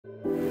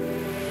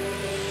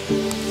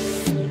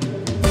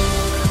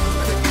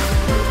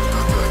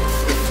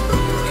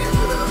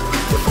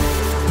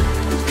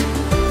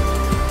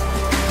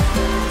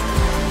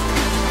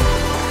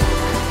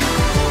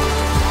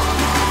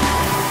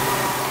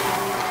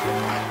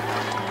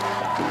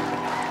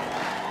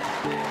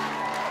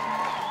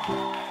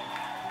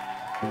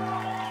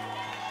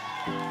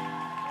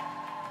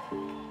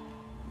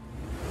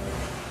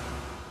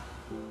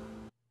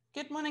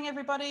Good morning,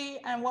 everybody,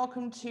 and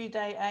welcome to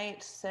day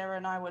 8. Sarah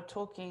and I were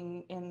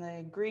talking in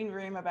the green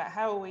room about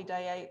how are we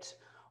day 8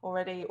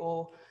 already,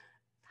 or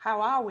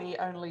how are we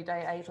only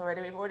day 8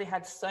 already? We've already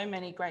had so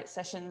many great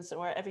sessions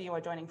wherever you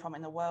are joining from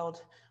in the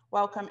world.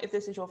 Welcome. If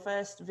this is your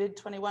first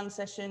VID21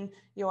 session,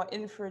 you are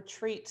in for a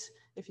treat.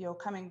 If you're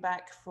coming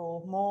back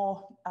for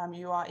more,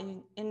 you are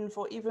in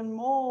for even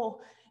more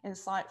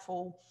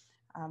insightful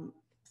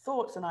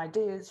thoughts and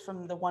ideas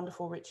from the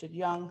wonderful Richard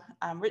Young.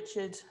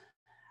 Richard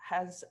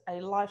has a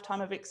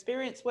lifetime of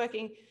experience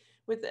working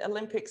with the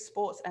Olympic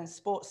sports and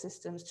sports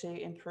systems to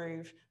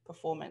improve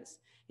performance.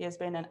 He has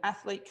been an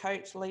athlete,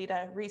 coach,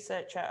 leader,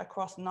 researcher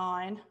across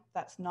 9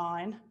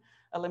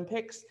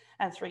 Olympics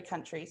and 3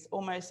 countries.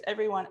 Almost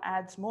everyone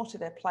adds more to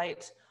their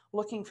plate,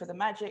 looking for the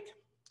magic.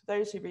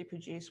 Those who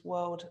reproduce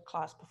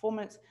world-class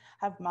performance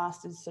have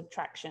mastered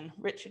subtraction.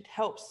 Richard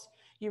helps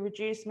you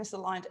reduce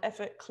misaligned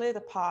effort, clear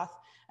the path,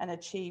 and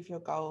achieve your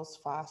goals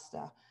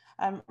faster.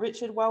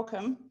 Richard,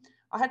 welcome.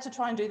 I had to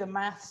try and do the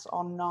maths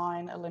on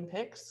 9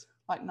 Olympics,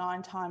 like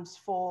 9 times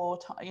 4,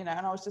 and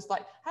I was just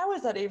like, how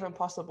is that even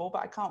possible?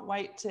 But I can't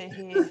wait to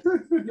hear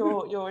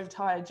your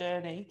entire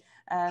journey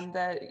and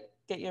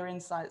get your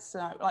insights.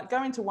 So, like,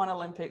 going to 1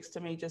 Olympics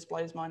to me just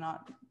blows my mind.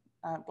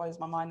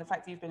 The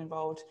fact that you've been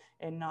involved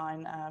in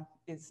 9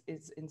 is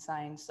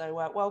insane. So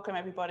welcome,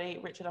 everybody.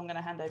 Richard, I'm going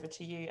to hand over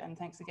to you, and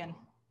thanks again.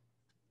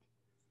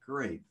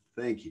 Great.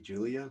 Thank you,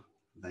 Julia.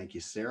 Thank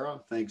you, Sarah.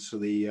 Thanks for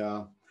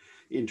the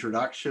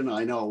introduction.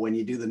 I know when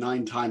you do the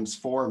 9 times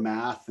 4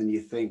 math and you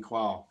think,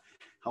 wow,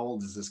 how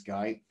old is this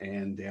guy?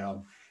 And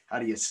how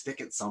do you stick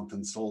at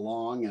something so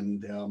long?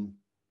 And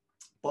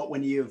but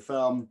when you've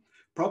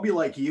probably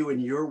like you in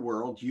your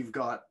world, you've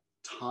got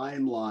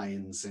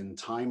timelines and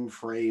time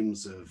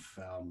frames of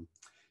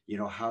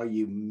how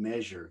you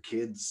measure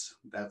kids.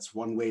 That's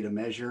one way to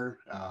measure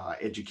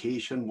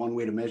education, one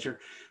way to measure.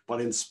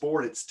 But in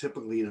sport, it's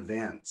typically an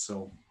event.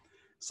 So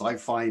I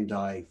find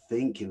I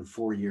think in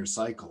 4-year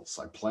cycles.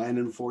 I plan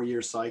in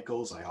 4-year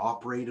cycles. I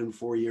operate in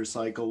 4-year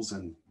cycles,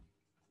 and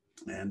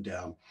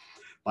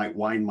might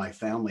wind my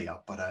family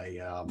up. But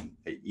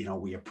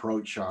we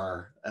approach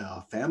our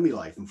family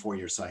life in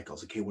 4-year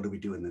cycles. Okay, what are we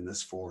doing in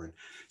this 4? And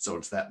so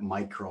it's that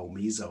micro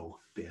meso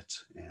bit.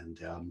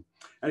 And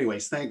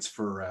anyways, thanks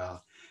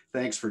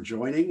for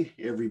joining,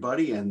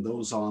 everybody, and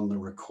those on the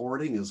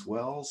recording as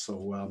well.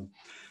 So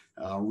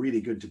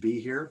really good to be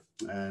here.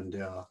 And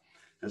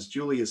as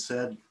Julia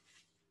said,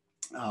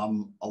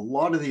 a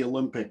lot of the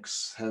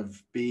Olympics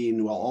have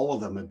been, well, all of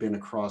them have been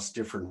across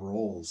different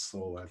roles.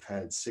 So I've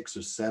had 6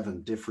 or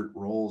 7 different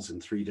roles in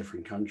 3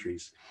 different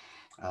countries.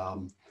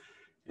 And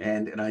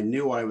I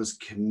knew I was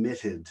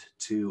committed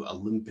to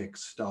Olympic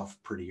stuff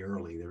pretty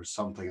early. There was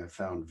something I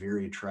found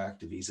very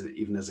attractive,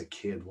 even as a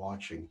kid,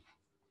 watching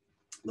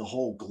the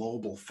whole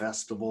global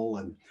festival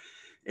and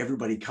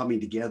everybody coming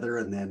together,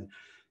 and then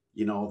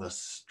the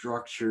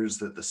structures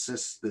that the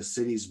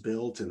city's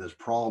built, and there's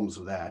problems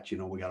with that.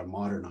 We got to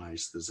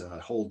modernize. There's a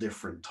whole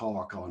different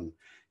talk on,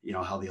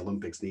 how the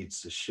Olympics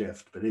needs to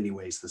shift. But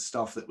anyways, the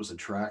stuff that was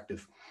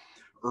attractive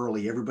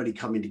early, everybody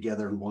coming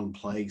together in one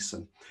place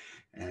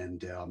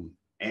and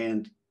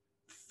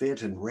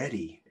fit and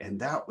ready. And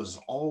that was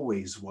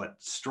always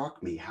what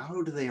struck me.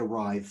 How do they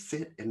arrive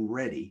fit and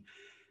ready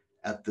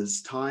at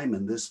this time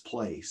and this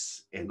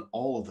place, and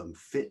all of them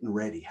fit and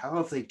ready? How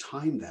have they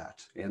timed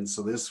that? And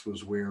so this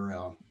was where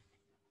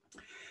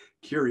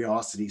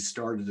curiosity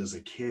started as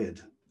a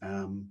kid.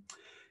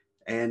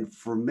 And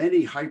for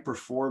many, high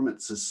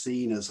performance is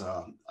seen as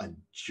a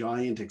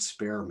giant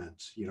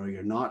experiment.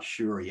 You're not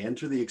sure. You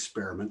enter the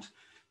experiment,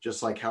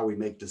 just like how we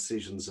make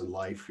decisions in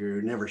life.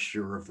 You're never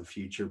sure of the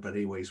future. But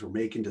anyways, we're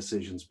making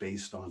decisions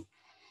based on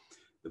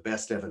the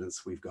best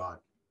evidence we've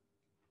got.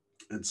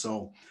 And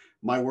so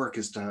my work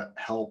is to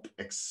help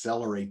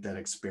accelerate that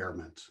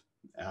experiment,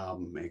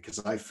 because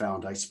I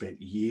found I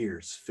spent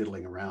years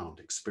fiddling around,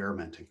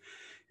 experimenting.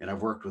 And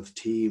I've worked with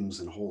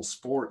teams and whole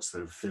sports that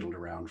have fiddled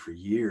around for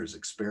years,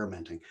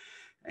 experimenting.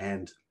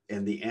 And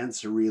the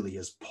answer really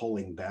is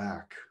pulling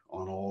back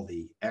on all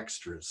the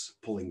extras,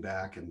 pulling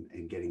back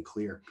and getting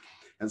clear.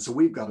 And so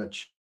we've got a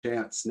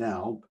chance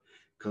now,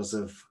 because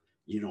of,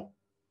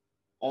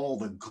 all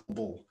the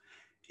global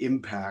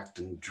impact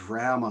and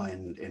drama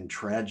and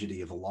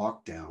tragedy of a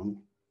lockdown.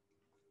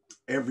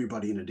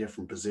 Everybody in a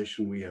different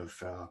position. We have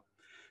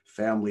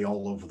family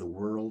all over the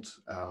world.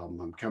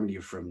 I'm coming to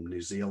you from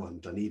New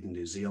Zealand, Dunedin,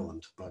 New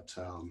Zealand, but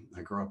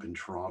I grew up in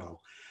Toronto.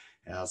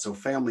 So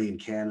family in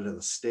Canada,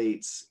 the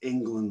States,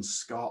 England,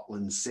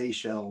 Scotland,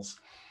 Seychelles,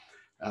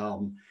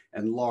 And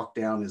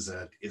lockdown is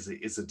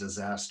a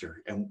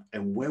disaster.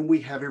 And when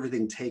we have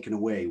everything taken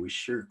away, we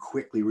sure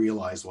quickly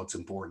realize what's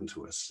important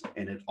to us.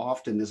 And it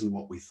often isn't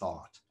what we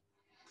thought.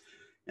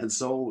 And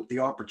so the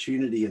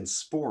opportunity in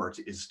sport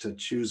is to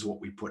choose what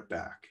we put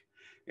back.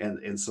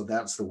 And so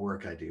that's the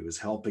work I do, is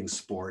helping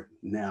sport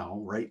now,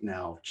 right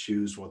now,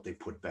 choose what they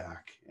put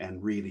back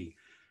and really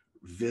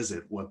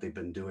visit what they've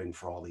been doing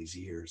for all these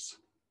years.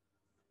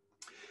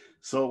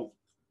 So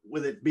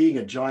with it being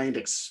a giant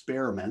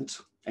experiment,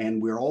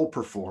 and we're all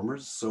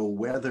performers, so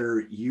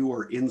whether you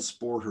are in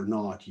sport or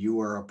not,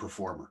 you are a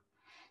performer.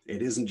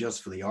 It isn't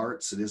just for the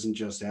arts, it isn't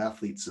just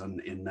athletes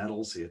in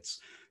medals, it's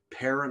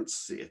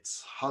parents,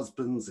 it's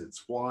husbands,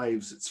 it's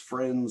wives, it's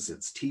friends,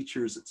 it's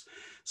teachers.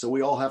 So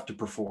we all have to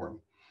perform.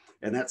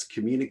 And that's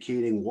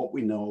communicating what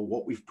we know,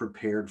 what we've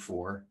prepared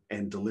for,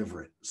 and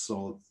deliver it.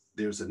 So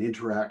there's an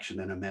interaction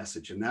and a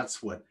message. And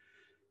that's what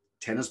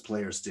tennis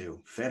players do.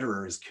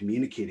 Federer is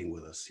communicating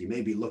with us. He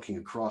may be looking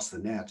across the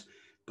net,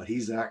 but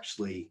he's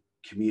actually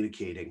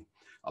communicating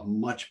a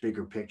much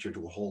bigger picture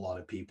to a whole lot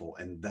of people.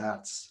 And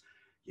that's,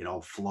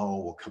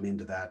 flow will come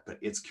into that, but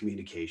it's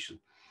communication.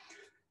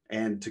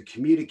 And to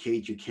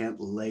communicate, you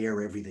can't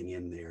layer everything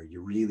in there.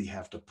 You really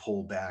have to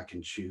pull back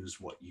and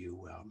choose what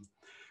you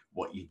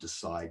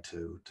decide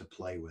to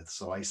play with.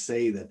 So I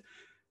say that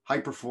high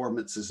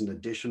performance is an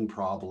addition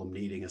problem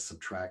needing a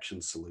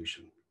subtraction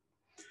solution.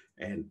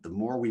 And the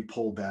more we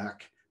pull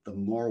back, the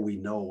more we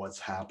know what's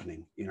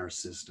happening in our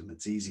system.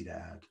 It's easy to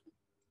add.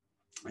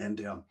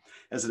 And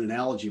as an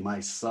analogy, my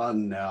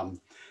son,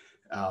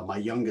 my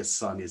youngest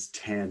son is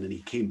 10, and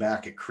he came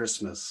back at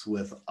Christmas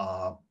with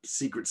a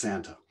Secret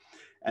Santa.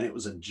 And it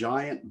was a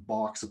giant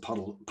box of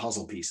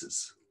puzzle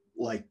pieces,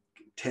 like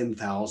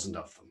 10,000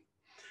 of them.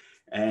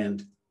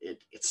 And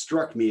it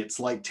struck me, it's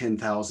like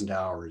 10,000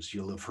 hours.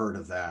 You'll have heard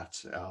of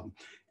that.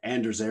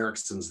 Anders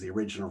Ericsson's the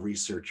original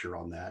researcher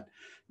on that.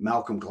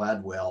 Malcolm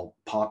Gladwell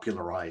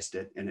popularized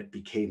it, and it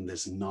became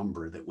this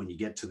number that when you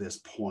get to this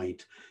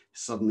point,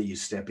 suddenly you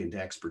step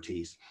into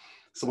expertise.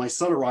 So my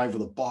son arrived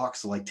with a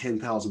box of like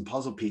 10,000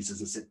 puzzle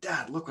pieces and said,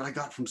 "Dad, look what I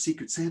got from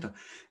Secret Santa.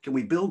 Can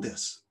we build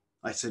this?"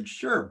 I said,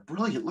 "Sure,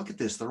 brilliant. Look at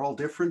this. They're all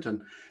different."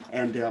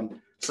 And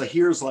so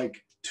here's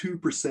like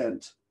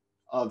 2%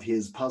 of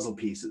his puzzle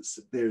pieces.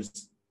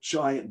 There's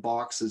giant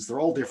boxes. They're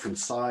all different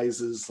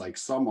sizes. Like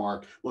some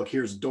are, look,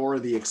 here's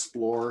Dora the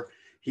Explorer.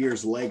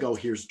 Here's Lego.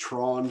 Here's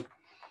Tron.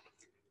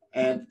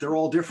 And they're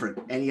all different.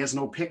 And he has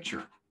no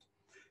picture.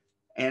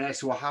 And I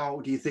said, "Well, how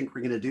do you think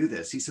we're going to do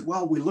this?" He said,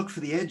 "Well, we look for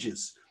the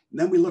edges. And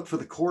then we look for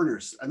the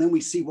corners. And then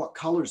we see what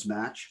colors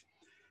match."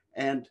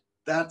 And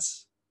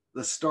that's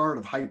the start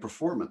of high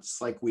performance.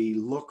 Like, we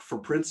look for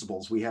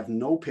principles. We have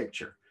no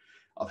picture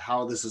of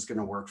how this is going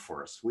to work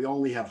for us. We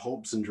only have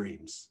hopes and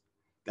dreams.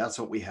 That's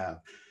what we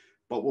have.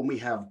 But when we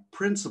have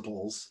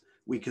principles,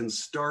 we can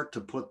start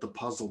to put the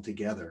puzzle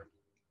together.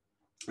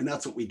 And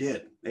that's what we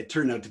did. It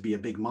turned out to be a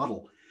big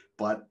muddle,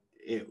 but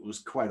it was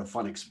quite a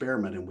fun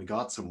experiment, and we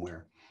got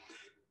somewhere.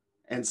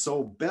 And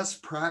so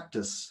best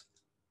practice,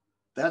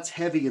 that's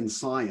heavy in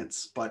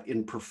science, but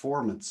in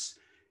performance,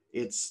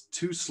 it's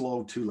too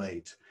slow, too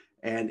late,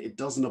 and it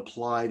doesn't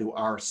apply to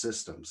our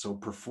system. So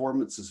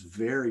performance is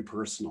very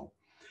personal.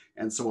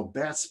 And so a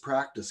best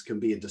practice can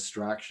be a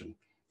distraction.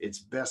 It's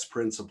best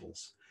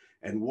principles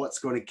and what's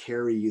going to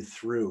carry you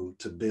through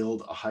to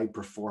build a high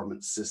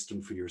performance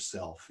system for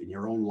yourself in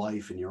your own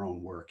life, in your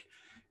own work.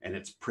 And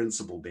it's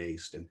principle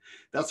based. And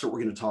that's what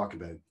we're going to talk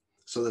about.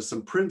 So there's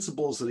some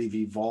principles that have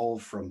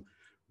evolved from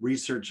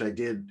research I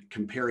did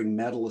comparing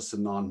medalists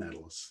and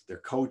non-medalists, their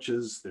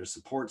coaches, their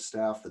support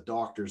staff, the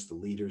doctors, the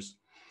leaders,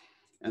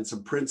 and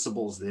some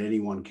principles that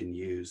anyone can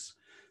use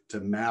to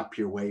map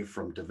your way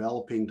from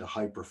developing to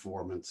high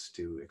performance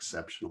to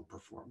exceptional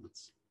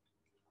performance.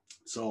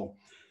 So,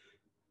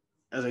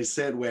 as I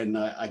said, when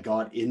I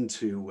got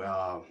into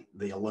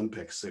the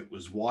Olympics, it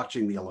was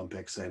watching the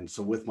Olympics. And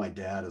so with my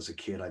dad as a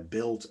kid, I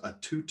built a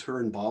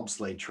 2-turn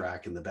bobsleigh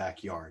track in the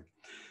backyard.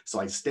 So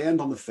I'd stand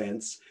on the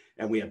fence,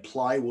 and we had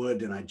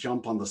plywood, and I'd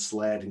jump on the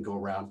sled and go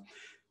around.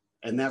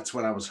 And that's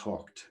when I was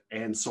hooked.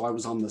 And so I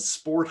was on the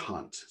sport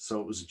hunt. So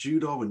it was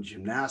judo and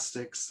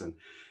gymnastics,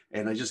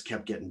 and I just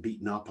kept getting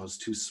beaten up. I was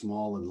too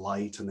small and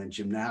light. And then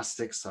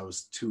gymnastics, I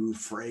was too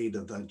afraid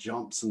of the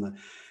jumps and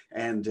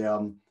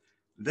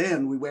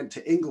then we went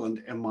to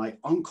England, and my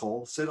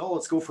uncle said, "Oh,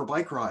 let's go for a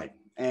bike ride."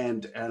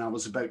 And I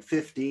was about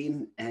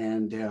 15,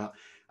 and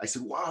I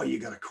said, "Wow, you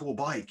got a cool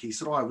bike." He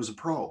said, "Oh, I was a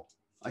pro."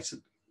 I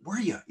said, "Were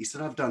you?" He said,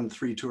 "I've done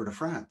 3 Tour de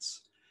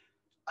France."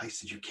 I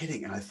said, "You're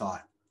kidding." And I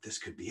thought, this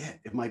could be it.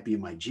 It might be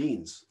in my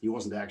genes. He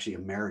wasn't actually a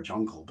marriage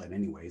uncle, but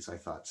anyways, I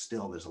thought,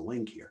 still, there's a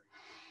link here.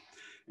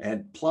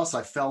 And plus,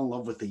 I fell in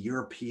love with the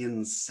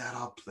European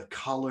setup, the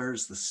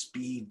colors, the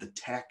speed, the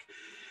tech,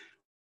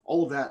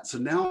 all of that. So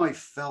now I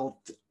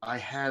felt I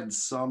had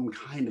some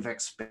kind of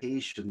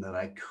expectation that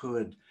I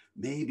could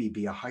maybe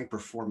be a high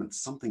performance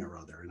something or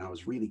other. And I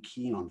was really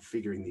keen on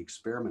figuring the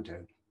experiment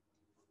out.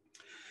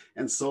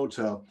 And so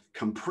to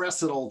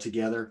compress it all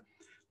together,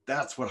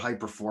 that's what high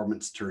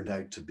performance turned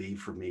out to be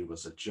for me,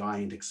 was a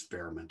giant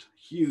experiment,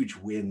 huge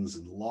wins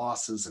and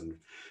losses and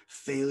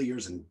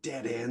failures and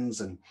dead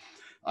ends. And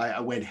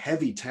I went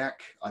heavy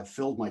tech. I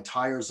filled my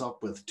tires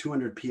up with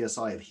 200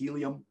 psi of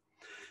helium.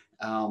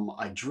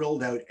 I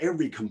drilled out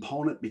every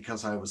component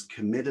because I was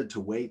committed to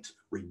weight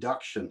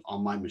reduction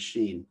on my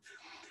machine.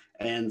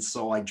 And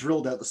so I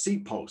drilled out the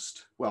seat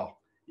post. Well,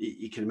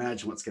 you can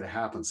imagine what's going to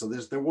happen. So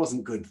there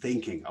wasn't good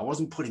thinking. I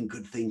wasn't putting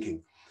good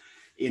thinking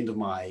into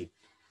my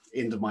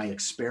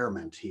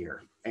experiment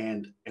here.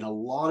 And a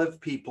lot of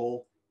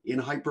people in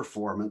high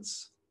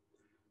performance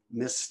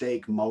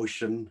mistake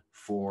motion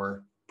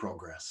for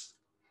progress.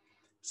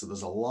 So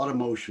there's a lot of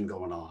motion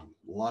going on,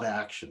 a lot of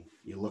action.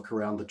 You look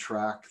around the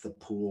track, the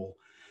pool,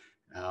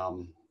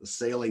 the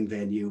sailing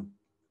venue,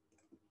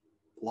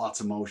 lots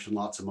of motion,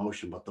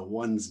 but the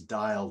ones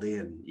dialed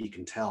in, you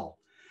can tell.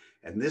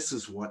 And this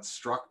is what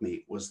struck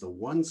me, was the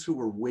ones who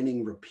were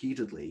winning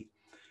repeatedly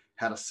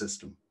had a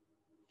system.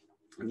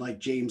 And like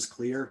James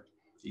Clear,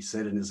 he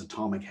said in his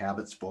Atomic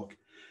Habits book,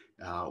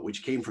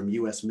 which came from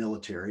US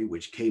military,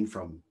 which came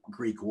from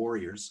Greek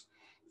warriors,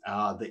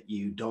 that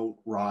you don't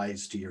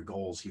rise to your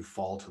goals, you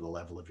fall to the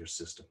level of your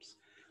systems.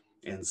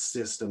 And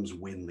systems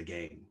win the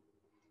game.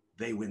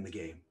 They win the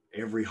game.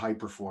 Every high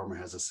performer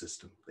has a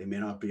system. They may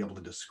not be able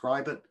to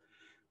describe it,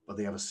 but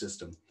they have a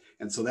system.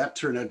 And so that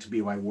turned out to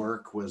be my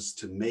work, was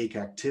to make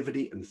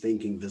activity and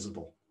thinking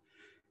visible.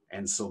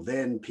 And so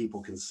then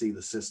people can see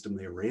the system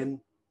they were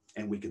in,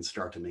 and we can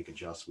start to make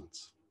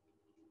adjustments.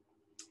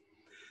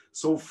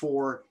 So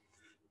for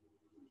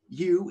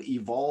you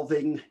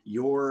evolving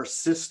your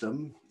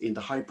system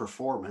into high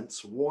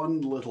performance,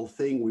 one little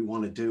thing we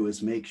want to do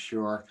is make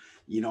sure,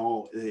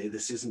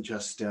 this isn't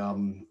just,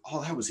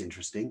 oh, that was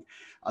interesting,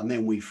 and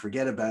then we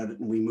forget about it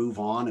and we move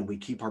on and we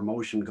keep our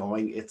motion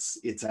going.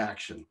 It's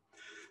action.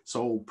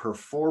 So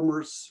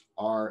performers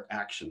are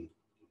action.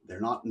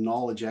 They're not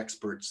knowledge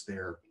experts,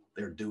 they're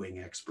doing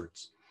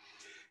experts.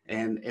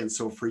 And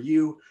so for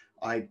you,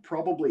 I'd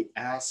probably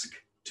ask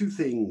two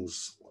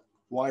things.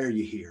 Why are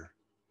you here?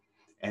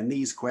 And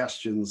these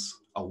questions,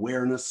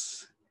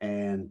 awareness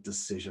and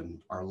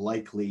decision, are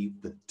likely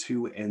the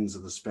two ends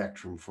of the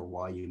spectrum for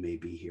why you may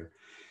be here.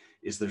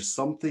 Is there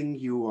something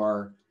you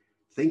are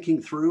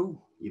thinking through?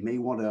 You may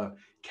want to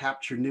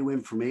capture new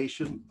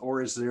information,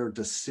 or is there a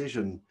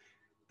decision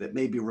that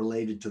may be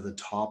related to the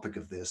topic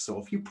of this? So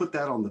if you put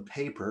that on the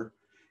paper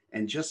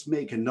and just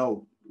make a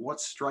note, what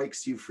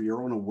strikes you for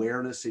your own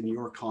awareness in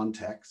your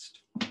context,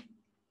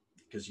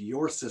 because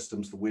your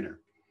system's the winner.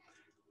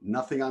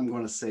 Nothing I'm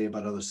going to say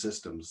about other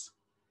systems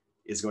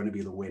is going to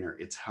be the winner.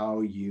 It's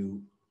how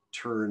you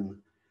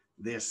turn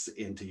this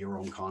into your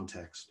own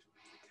context.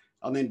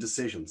 And then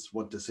decisions.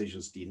 What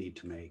decisions do you need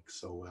to make?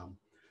 So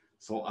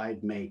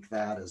I'd make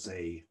that as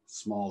a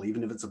small,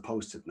 even if it's a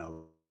Post-it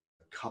note,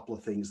 a couple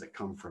of things that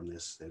come from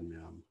this, then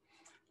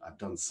I've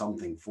done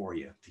something for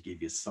you to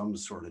give you some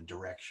sort of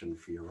direction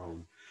for your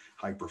own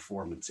high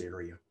performance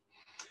area.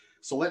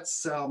 So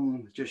let's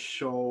just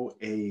show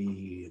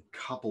a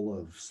couple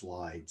of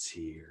slides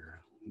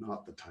here,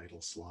 not the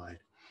title slide.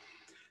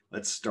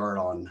 Let's start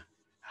on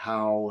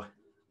how,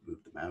 move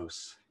the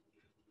mouse.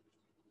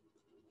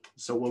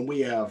 So when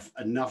we have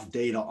enough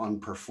data on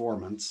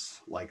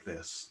performance like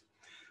this,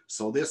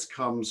 so this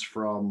comes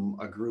from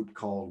a group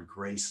called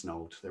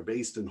Gracenote. They're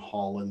based in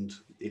Holland.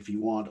 If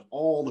you want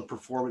all the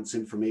performance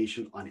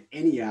information on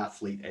any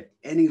athlete at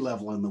any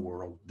level in the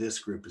world, this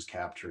group is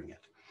capturing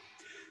it.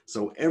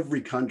 So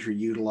every country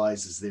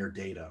utilizes their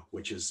data,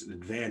 which is an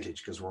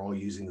advantage because we're all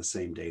using the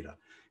same data.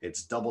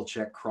 It's double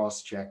check,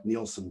 cross check.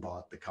 Nielsen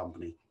bought the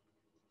company.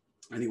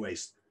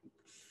 Anyways,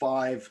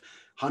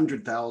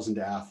 500,000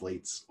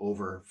 athletes,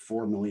 over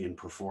 4 million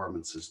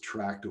performances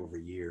tracked over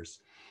years.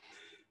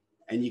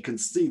 And you can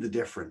see the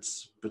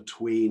difference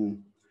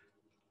between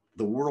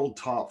the world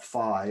top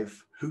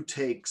 5, who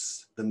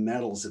takes the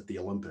medals at the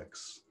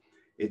Olympics.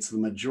 It's the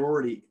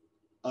majority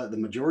of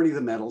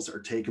the medals are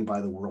taken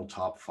by the world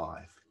top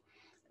 5.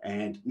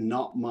 And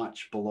not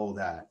much below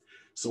that.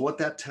 So what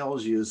that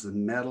tells you is the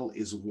medal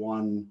is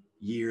won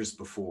years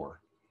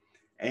before,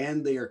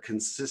 and they are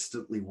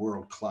consistently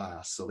world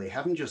class. So they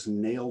haven't just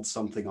nailed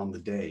something on the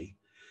day.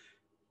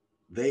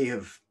 They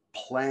have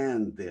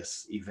planned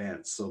this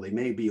event. So they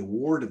may be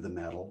awarded the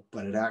medal,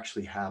 but it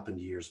actually happened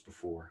years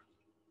before.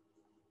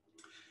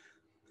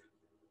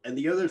 And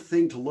the other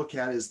thing to look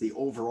at is the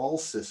overall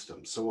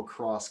system. So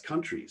across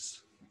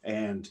countries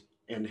and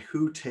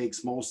who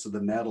takes most of the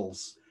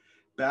medals.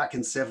 Back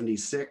in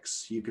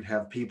 76, you could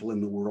have people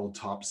in the world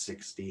top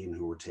 16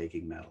 who were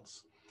taking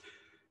medals.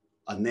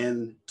 And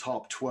then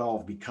top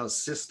 12, because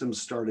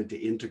systems started to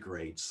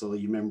integrate. So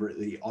you remember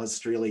the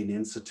Australian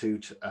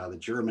Institute, the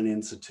German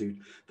Institute,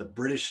 the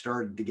British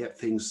started to get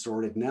things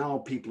sorted. Now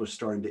people are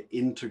starting to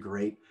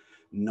integrate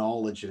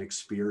knowledge and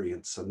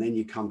experience. And then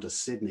you come to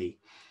Sydney,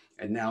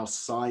 and now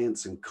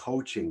science and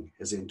coaching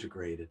has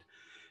integrated.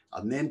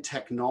 And then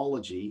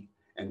technology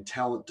and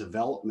talent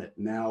development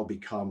now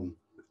become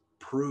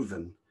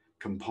proven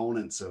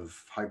components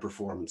of high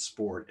performance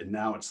sport. And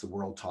now it's the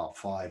world top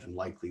 5. And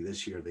likely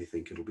this year, they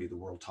think it'll be the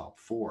world top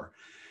 4,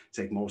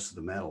 take most of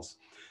the medals.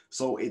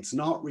 So it's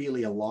not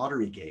really a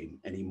lottery game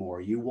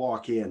anymore. You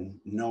walk in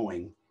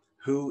knowing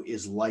who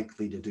is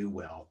likely to do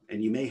well.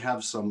 And you may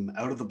have some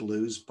out of the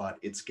blues, but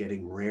it's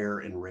getting rare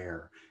and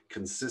rare.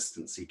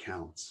 Consistency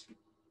counts.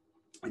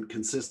 And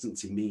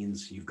consistency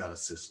means you've got a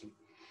system.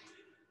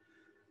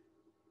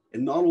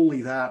 And not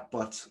only that,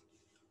 but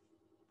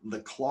the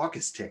clock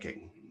is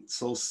ticking.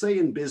 So say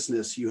in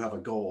business, you have a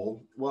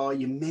goal. Well,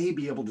 you may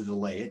be able to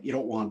delay it. You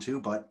don't want to,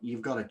 but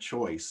you've got a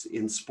choice.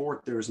 In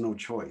sport, there's no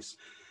choice.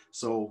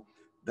 So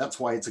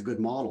that's why it's a good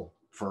model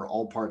for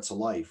all parts of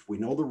life. We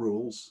know the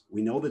rules,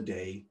 we know the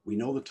day, we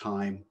know the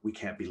time, we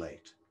can't be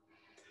late.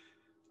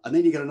 And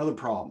then you get another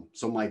problem.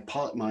 So my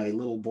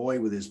little boy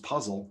with his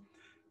puzzle,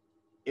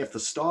 if the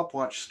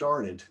stopwatch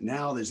started,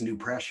 now there's new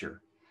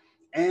pressure.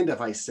 And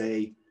if I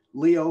say,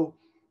 Leo,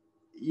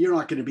 you're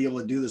not going to be able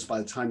to do this by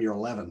the time you're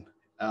 11.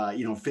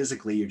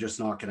 Physically, you're just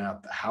not going to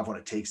have what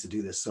it takes to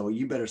do this. So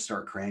you better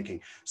start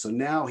cranking. So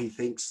now he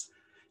thinks,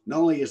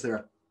 not only is there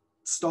a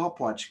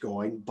stopwatch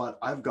going, but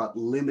I've got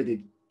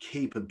limited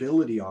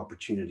capability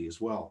opportunity as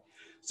well.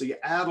 So you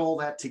add all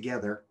that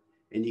together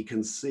and you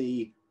can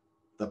see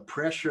the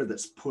pressure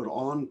that's put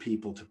on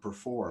people to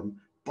perform,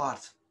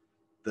 but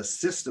the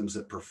systems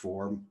that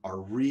perform are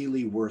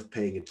really worth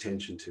paying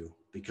attention to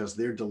because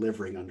they're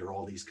delivering under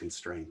all these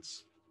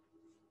constraints.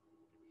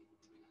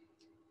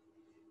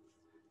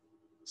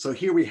 So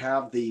here we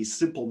have the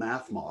simple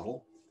math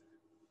model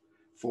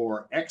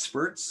for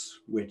experts,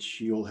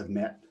 which you'll have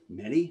met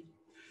many,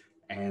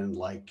 and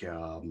like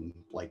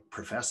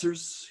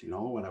professors.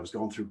 When I was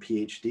going through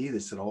PhD, they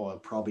said, oh,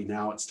 probably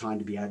now it's time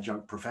to be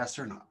adjunct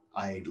professor. And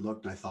I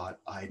looked and I thought,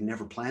 I'd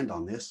never planned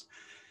on this.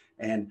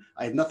 And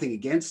I had nothing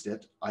against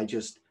it. I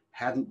just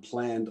hadn't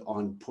planned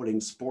on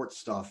putting sports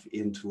stuff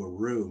into a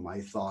room.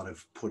 I thought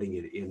of putting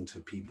it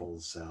into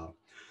people's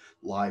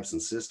lives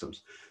and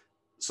systems.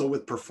 So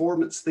with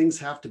performance, things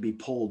have to be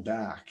pulled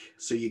back.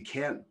 So you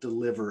can't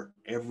deliver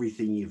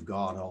everything you've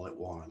got all at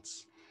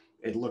once.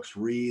 It looks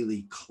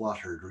really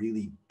cluttered,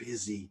 really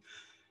busy.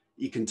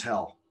 You can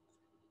tell,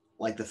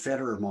 like the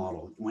Federer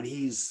model, when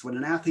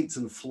an athlete's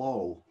in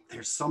flow,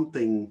 there's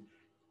something,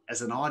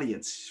 as an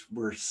audience,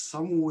 we're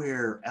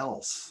somewhere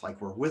else, like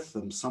we're with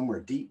them somewhere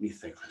deep, and you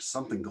think there's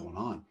something going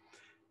on.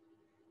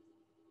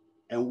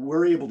 And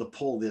we're able to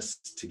pull this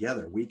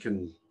together. We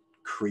can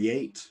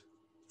create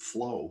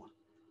flow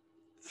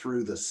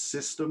through the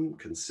system,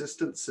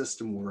 consistent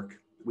system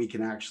work. We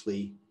can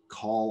actually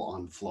call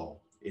on flow.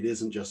 It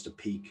isn't just a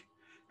peak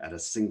at a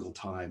single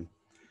time.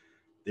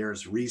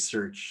 There's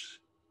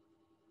research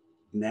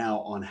now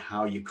on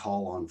how you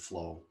call on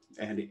flow,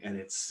 and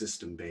it's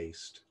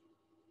system-based.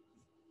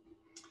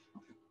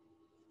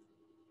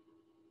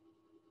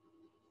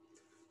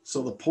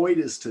 So the point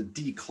is to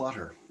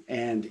declutter.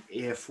 And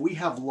if we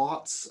have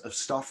lots of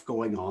stuff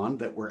going on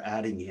that we're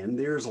adding in,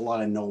 there's a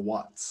lot of know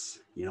what's,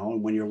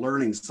 and when you're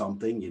learning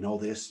something, you know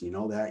this, you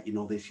know that, you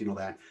know this, you know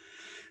that,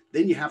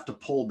 then you have to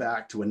pull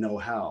back to a know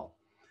how.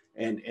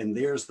 And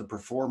there's the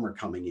performer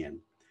coming in.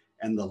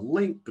 And the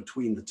link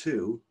between the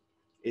two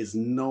is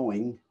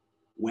knowing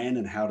when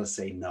and how to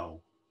say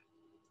no.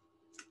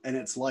 And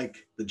it's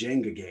like the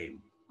Jenga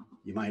game.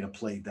 You might have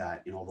played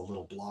that, the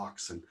little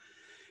blocks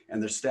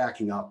and they're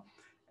stacking up.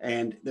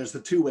 And there's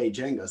the two-way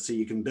Jenga. So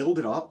you can build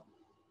it up.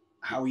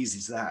 How easy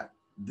is that?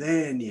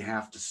 Then you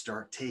have to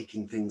start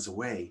taking things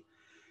away.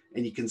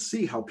 And you can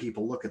see how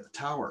people look at the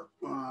tower.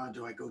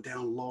 Do I go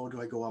down low?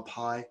 Do I go up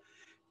high?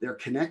 They're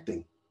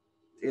connecting.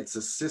 It's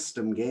a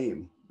system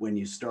game when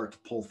you start to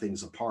pull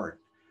things apart.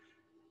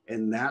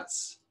 And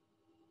that's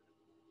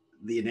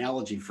the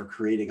analogy for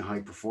creating a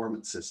high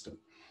performance system.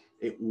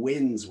 It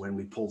wins when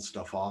we pull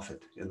stuff off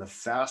it. And the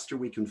faster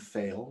we can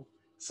fail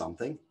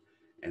something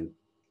and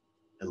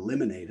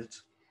eliminate it,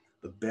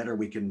 the better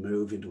we can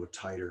move into a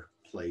tighter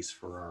place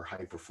for our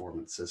high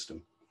performance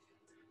system.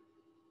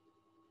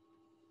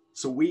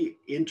 So we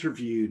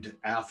interviewed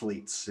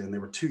athletes, and there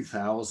were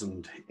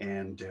 2,000,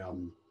 and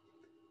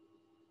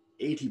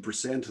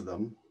 80% of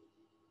them,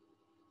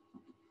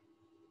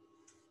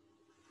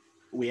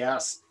 we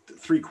asked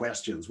 3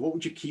 questions. What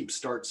would you keep,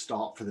 start,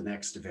 stop for the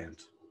next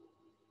event?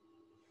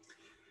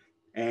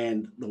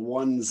 And the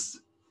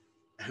ones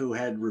who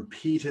had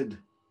repeated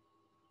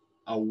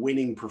a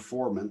winning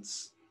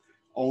performance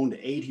owned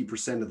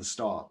 80% of the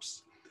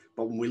stops.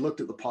 But when we looked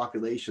at the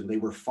population, they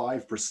were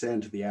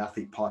 5% of the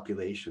athlete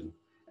population,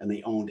 and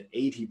they owned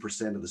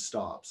 80% of the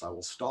stops. I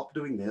will stop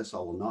doing this. I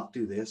will not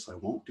do this. I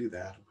won't do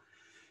that.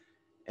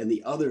 And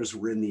the others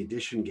were in the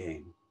addition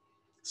game.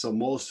 So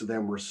most of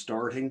them were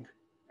starting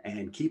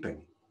and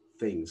keeping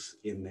things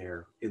in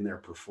their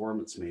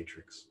performance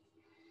matrix.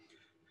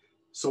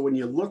 So when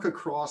you look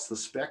across the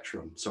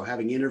spectrum, so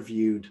having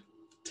interviewed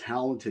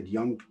talented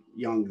young,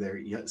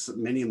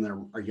 many of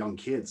them are young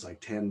kids,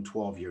 like 10,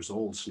 12 years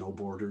old,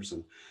 snowboarders,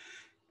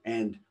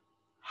 and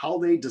how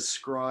they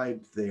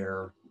describe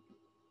their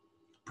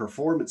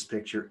performance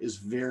picture is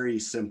very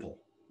simple.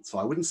 So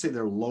I wouldn't say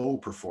they're low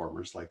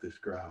performers like this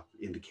graph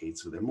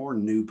indicates, but they're more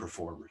new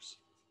performers.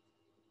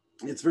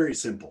 It's very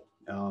simple.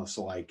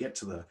 So I get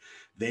to the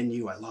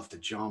venue. I love to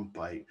jump.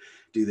 I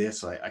do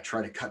this. I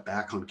try to cut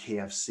back on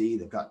KFC.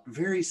 They've got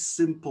very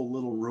simple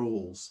little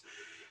rules.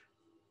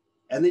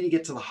 And then you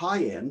get to the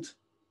high end,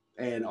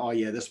 and oh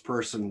yeah, this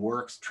person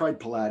works. Tried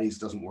Pilates,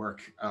 doesn't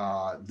work.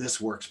 This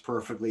works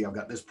perfectly. I've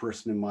got this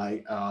person in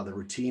my, the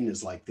routine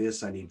is like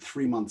this. I need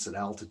 3 months at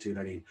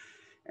altitude.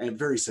 And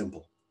very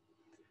simple.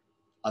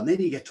 And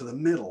then you get to the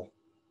middle,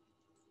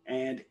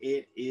 and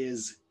it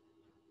is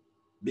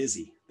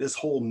busy. This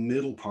whole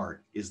middle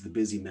part is the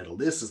busy middle.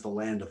 This is the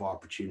land of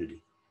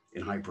opportunity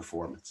in high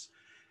performance.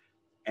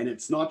 And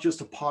it's not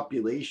just a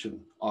population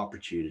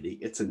opportunity,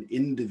 it's an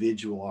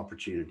individual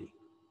opportunity.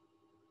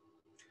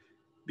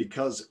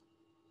 Because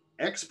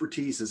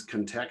expertise is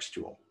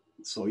contextual.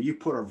 So you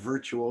put a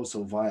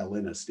virtuoso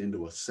violinist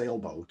into a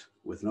sailboat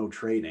with no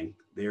training,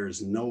 there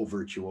is no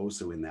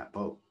virtuoso in that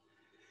boat.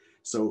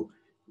 So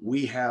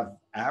we have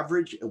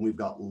average and we've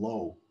got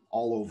low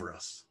all over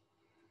us.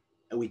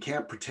 And we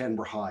can't pretend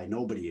we're high.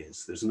 Nobody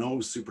is. There's no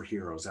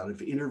superheroes. Out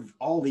of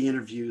all the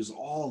interviews,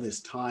 all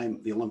this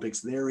time, the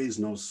Olympics, there is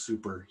no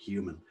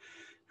superhuman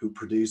who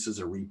produces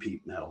a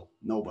repeat medal.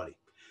 Nobody.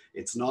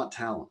 It's not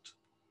talent.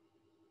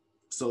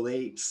 So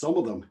some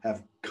of them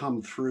have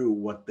come through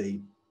what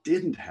they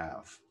didn't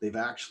have. They've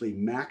actually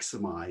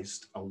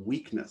maximized a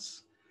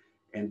weakness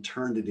and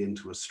turned it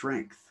into a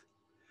strength.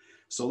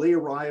 So they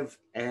arrive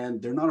and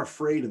they're not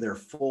afraid of their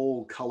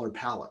full color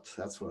palette.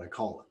 That's what I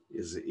call it,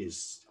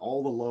 is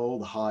all the low,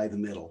 the high, the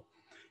middle.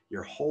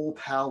 Your whole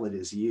palette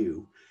is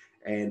you.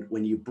 And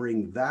when you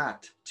bring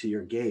that to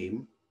your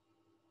game,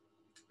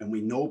 and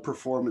we know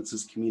performance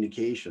is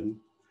communication,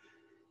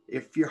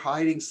 if you're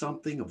hiding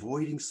something,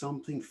 avoiding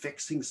something,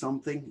 fixing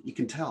something, you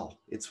can tell.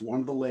 It's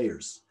one of the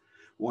layers.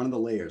 One of the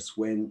layers.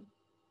 When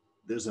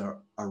there's a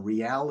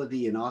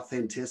reality and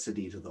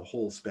authenticity to the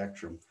whole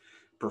spectrum,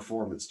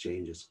 performance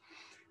changes.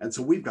 And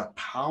so we've got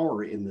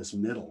power in this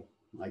middle.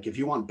 Like if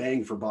you want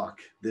bang for buck,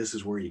 this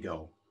is where you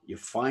go. You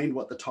find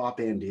what the top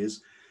end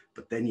is,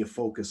 but then you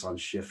focus on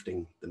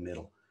shifting the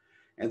middle.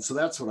 And so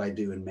that's what I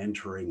do in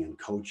mentoring and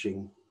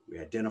coaching. We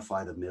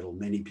identify the middle.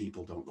 Many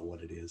people don't know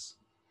what it is,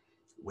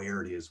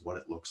 where it is, what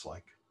it looks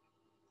like.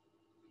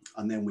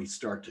 And then we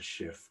start to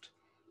shift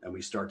and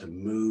we start to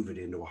move it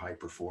into a high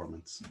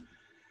performance.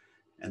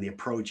 And the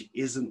approach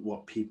isn't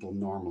what people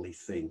normally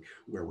think,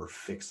 where we're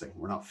fixing.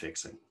 We're not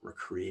fixing. We're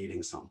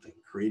creating something,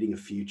 creating a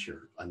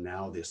future. And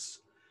now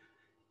this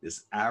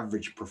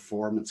average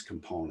performance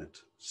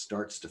component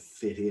starts to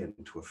fit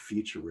into a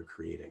future we're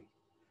creating.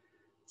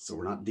 So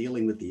we're not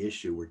dealing with the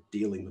issue. We're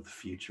dealing with the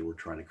future we're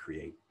trying to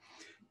create.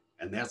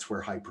 And that's where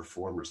high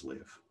performers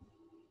live.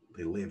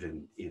 They live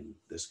in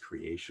this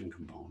creation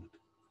component.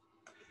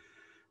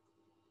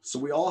 So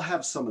we all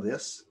have some of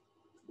this.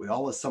 We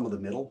all have some of the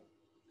middle.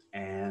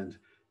 And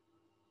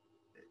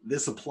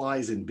this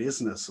applies in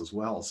business as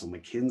well. So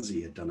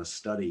McKinsey had done a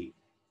study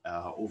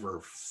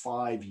over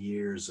 5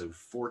 years of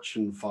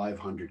Fortune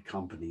 500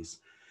 companies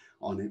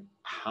on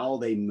how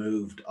they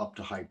moved up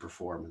to high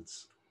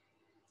performance.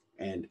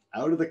 And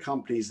out of the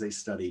companies they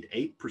studied,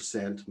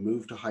 8%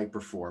 moved to high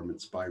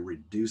performance by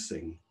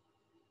reducing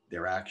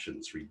their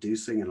actions,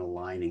 reducing and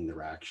aligning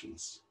their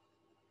actions.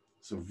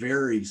 So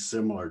very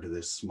similar to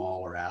this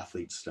smaller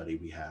athlete study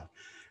we have.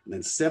 And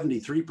then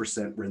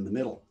 73% were in the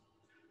middle.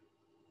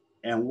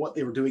 And what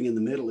they were doing in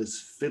the middle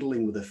is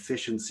fiddling with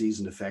efficiencies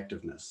and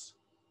effectiveness.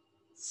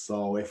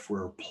 So if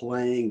we're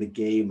playing the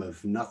game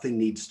of nothing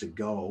needs to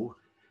go,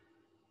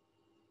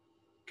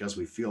 because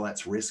we feel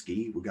that's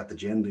risky, we've got the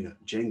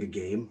Jenga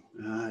game,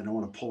 I don't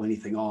want to pull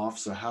anything off.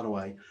 So how do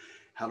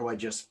I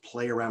just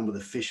play around with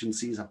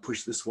efficiencies? I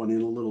push this one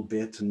in a little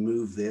bit and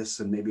move this,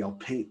 and maybe I'll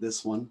paint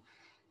this one.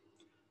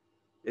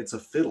 It's a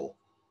fiddle.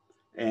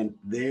 And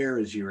there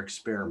is your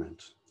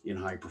experiment in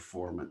high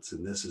performance.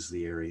 And this is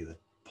the area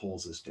that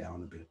pulls us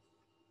down a bit.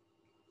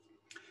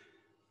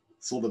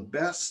 So the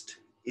best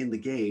in the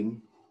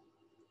game,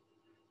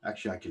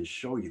 actually I can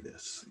show you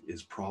this,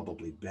 is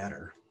probably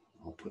better.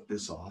 I'll put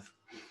this off.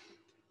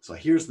 So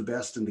here's the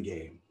best in the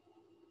game.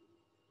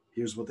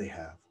 Here's what they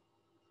have.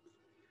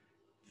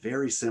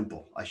 Very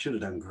simple. I should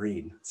have done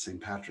green,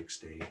 St. Patrick's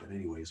Day, but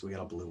anyways, we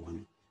got a blue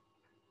one.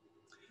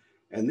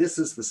 And this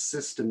is the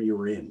system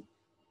you're in.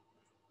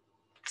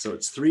 So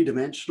it's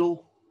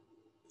three-dimensional.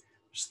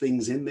 There's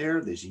things in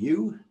there. There's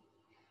you.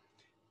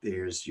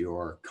 There's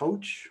your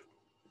coach.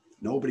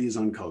 Nobody is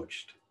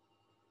uncoached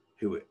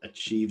who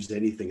achieves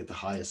anything at the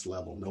highest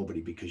level. Nobody,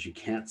 because you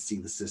can't see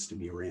the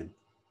system you're in.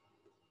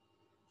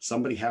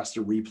 Somebody has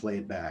to replay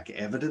it back.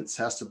 Evidence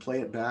has to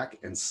play it back,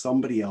 and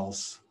somebody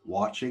else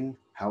watching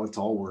how it's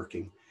all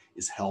working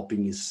is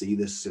helping you see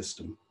this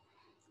system,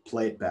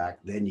 play it back,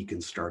 then you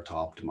can start to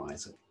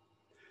optimize it.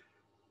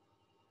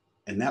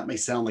 And that may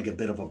sound like a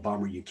bit of a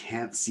bummer. You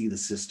can't see the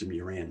system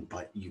you're in,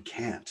 but you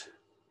can't.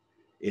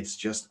 It's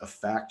just a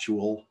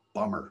factual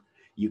bummer.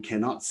 You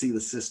cannot see the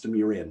system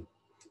you're in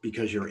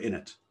because you're in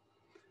it.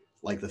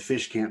 Like the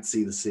fish can't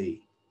see the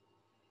sea.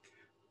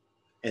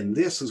 And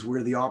this is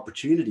where the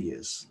opportunity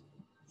is.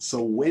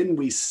 So when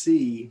we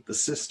see the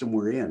system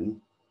we're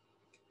in,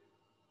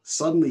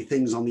 suddenly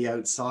things on the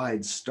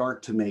outside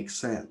start to make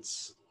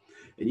sense.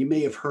 And you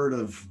may have heard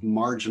of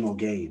marginal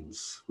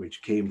gains,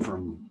 which came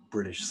from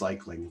British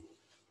cycling,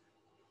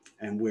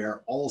 and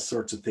where all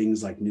sorts of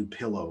things like new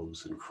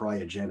pillows and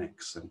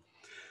cryogenics and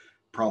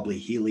probably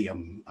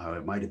helium,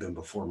 it might have been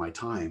before my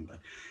time, but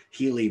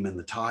helium in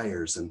the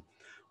tires and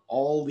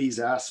all these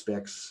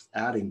aspects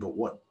adding. But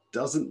what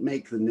doesn't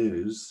make the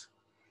news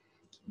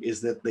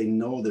is that they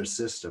know their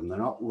system. They're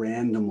not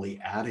randomly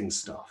adding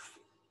stuff.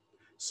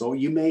 So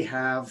you may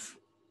have,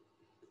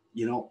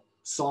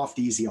 soft,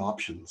 easy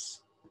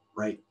options,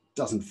 right?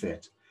 Doesn't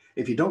fit.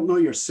 If you don't know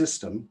your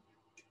system,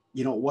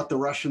 what the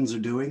Russians are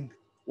doing,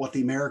 what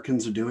the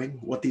Americans are doing,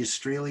 what the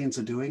Australians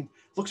are doing,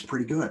 looks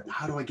pretty good.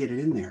 How do I get it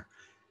in there?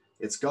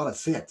 It's got to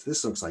fit.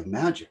 This looks like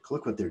magic.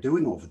 Look what they're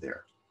doing over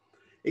there.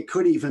 It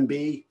could even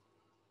be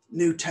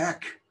new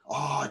tech.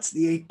 Oh, it's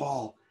the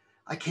 8-ball.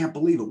 I can't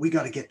believe it. We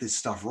got to get this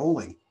stuff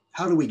rolling.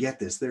 How do we get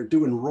this? They're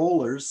doing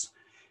rollers.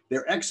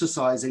 They're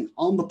exercising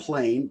on the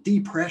plane,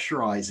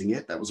 depressurizing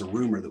it. That was a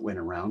rumor that went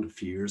around a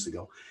few years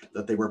ago,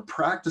 that they were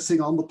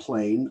practicing on the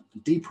plane,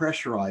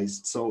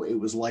 depressurized, so it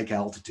was like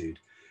altitude.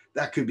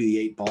 That could be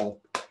the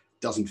 8-ball.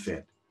 Doesn't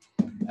fit.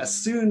 As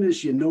soon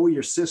as you know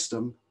your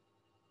system,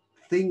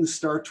 things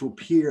start to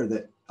appear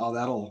that, oh,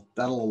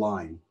 that'll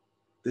align.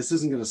 This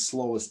isn't going to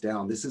slow us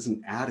down. This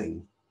isn't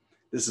adding.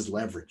 This is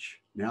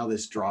leverage. Now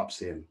this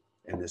drops in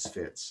and this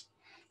fits.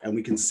 And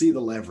we can see the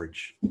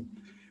leverage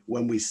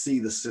when we see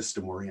the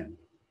system we're in.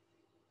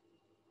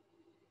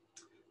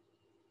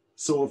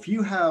 So if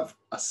you have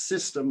a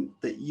system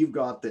that you've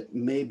got that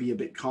may be a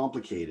bit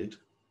complicated,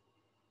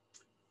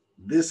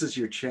 this is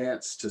your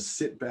chance to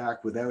sit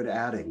back without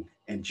adding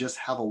and just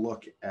have a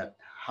look at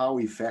how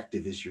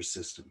effective is your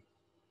system.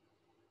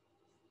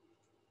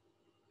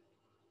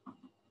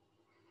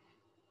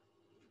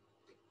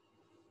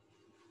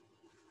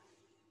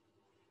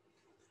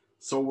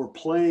 So we're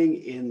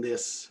playing in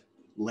this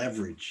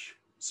leverage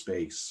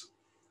space,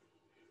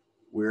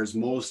 whereas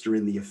most are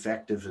in the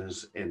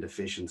effectiveness and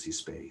efficiency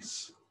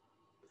space.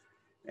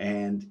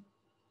 And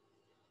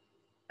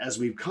as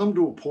we've come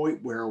to a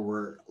point where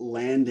we're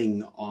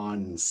landing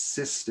on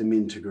system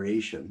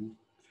integration,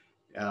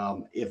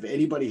 if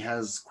anybody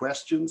has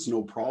questions,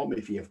 no problem.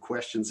 If you have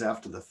questions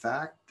after the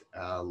fact,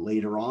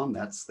 later on,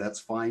 that's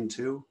fine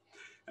too.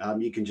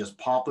 You can just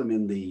pop them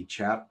in the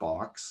chat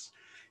box.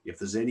 If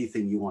there's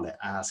anything you want to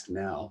ask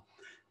now,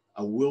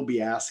 I will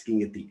be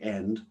asking at the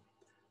end,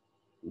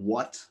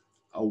 what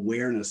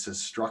awareness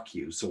has struck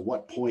you? So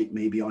what point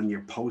may be on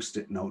your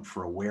Post-it note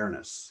for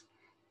awareness?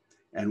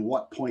 And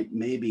what point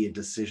may be a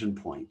decision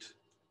point?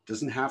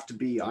 Doesn't have to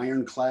be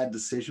ironclad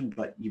decision,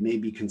 but you may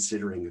be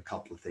considering a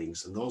couple of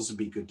things. And those would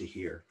be good to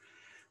hear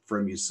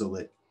from you so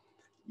that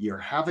you're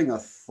having a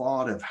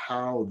thought of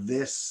how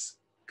this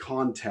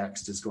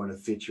context is going to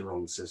fit your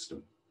own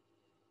system.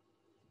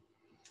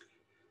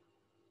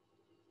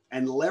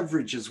 And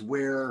leverage is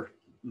where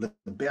the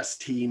best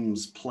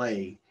teams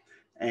play.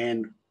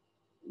 And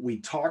we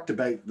talked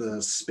about the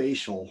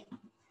spatial.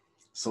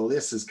 So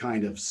this is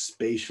kind of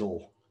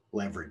spatial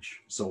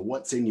leverage. So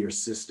what's in your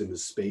system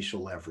is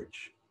spatial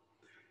leverage.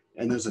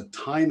 And there's a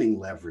timing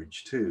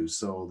leverage too.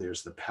 So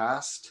there's the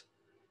past,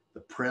 the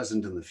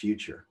present, and the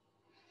future.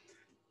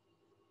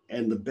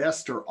 And the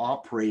best are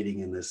operating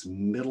in this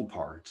middle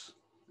part.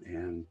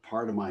 And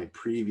part of my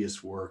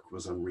previous work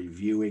was on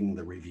reviewing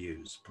the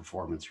reviews,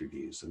 performance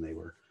reviews, and they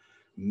were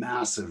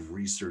massive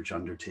research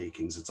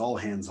undertakings. It's all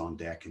hands on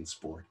deck in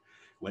sport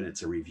when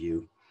it's a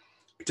review,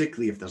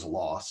 particularly if there's a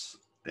loss.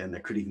 Then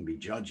there could even be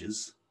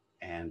judges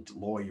and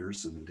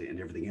lawyers and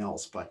everything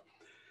else. But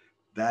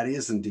that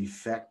isn't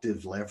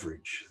effective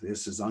leverage.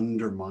 This is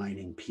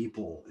undermining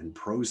people and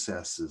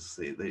processes.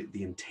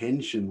 The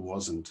intention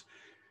wasn't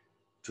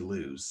to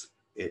lose.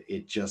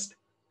 It just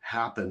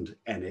happened,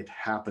 and it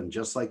happened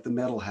just like the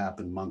medal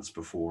happened months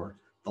before.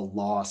 The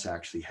loss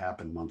actually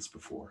happened months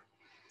before.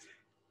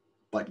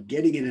 But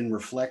getting it in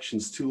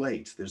reflection's too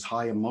late. There's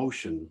high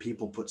emotion.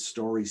 People put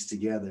stories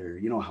together.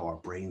 You know how our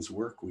brains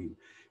work.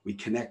 We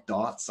connect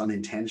dots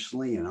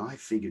unintentionally, and I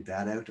figured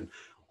that out. And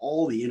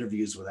all the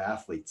interviews with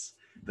athletes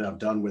that I've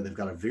done where they've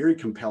got a very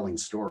compelling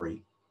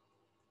story,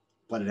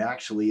 but it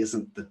actually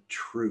isn't the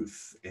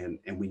truth. And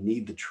we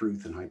need the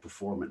truth in high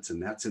performance,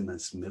 and that's in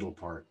this middle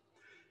part.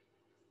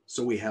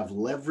 So we have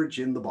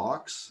leverage in the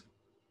box,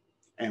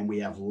 and we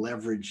have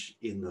leverage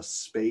in the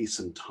space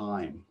and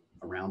time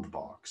around the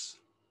box.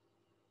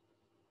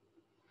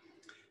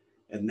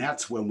 And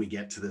that's when we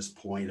get to this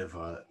point of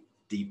a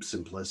deep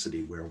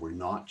simplicity where we're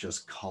not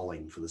just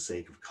culling for the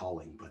sake of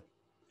culling, but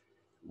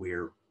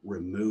we're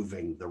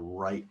removing the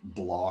right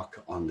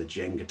block on the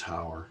Jenga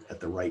tower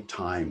at the right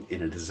time.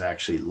 And it is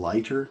actually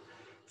lighter,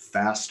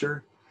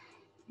 faster,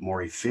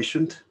 more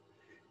efficient,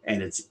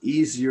 and it's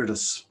easier to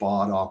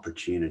spot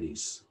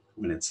opportunities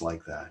when it's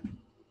like that.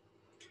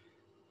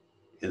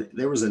 And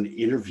there was an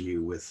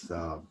interview with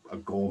a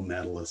gold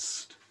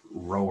medalist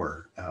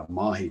rower,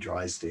 Mahi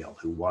Drysdale,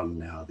 who won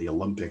the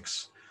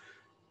Olympics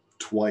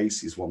twice.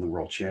 He's won the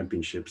world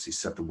championships. He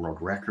set the world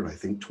record, I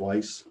think,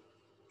 twice.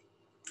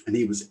 And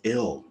he was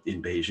ill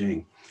in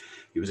Beijing.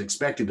 He was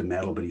expected to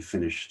medal, but he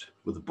finished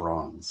with a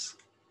bronze.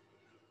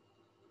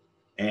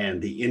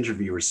 And the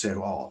interviewer said,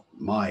 "Oh,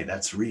 my,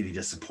 that's really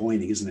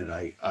disappointing, isn't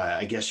it?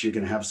 I guess you're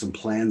going to have some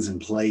plans in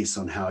place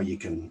on how you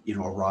can,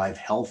 arrive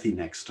healthy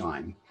next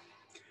time."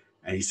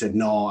 And he said,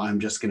 "No, I'm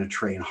just going to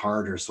train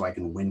harder so I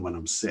can win when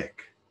I'm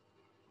sick."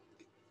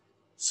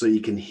 So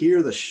you can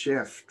hear the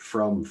shift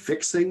from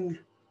fixing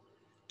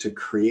to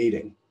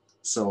creating.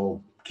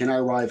 So can I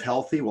arrive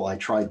healthy? Well, I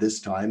tried this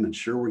time, and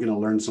sure, we're going to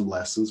learn some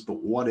lessons,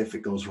 but what if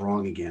it goes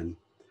wrong again?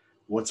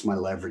 What's my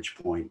leverage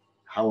point?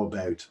 How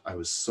about I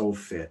was so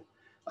fit,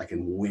 I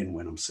can win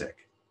when I'm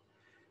sick?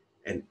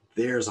 And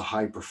there's a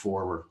high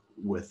performer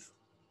with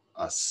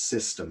a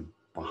system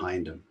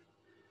behind him.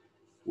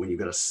 When you've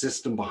got a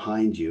system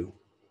behind you,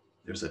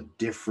 there's a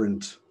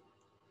different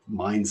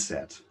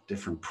mindset,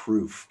 different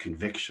proof,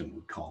 conviction,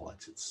 we call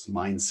it. It's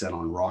mindset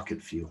on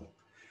rocket fuel.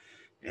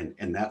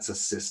 And that's a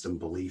system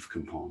belief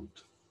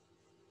component.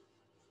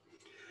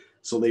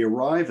 So they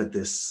arrive at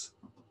this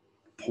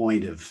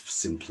point of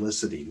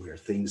simplicity where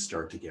things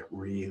start to get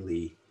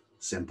really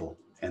simple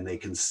and they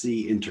can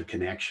see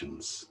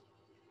interconnections.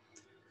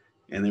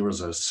 And there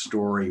was a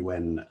story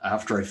when,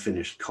 after I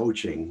finished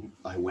coaching,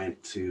 I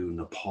went to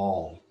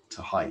Nepal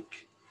to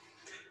hike.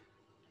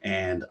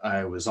 And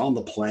I was on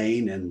the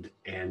plane, and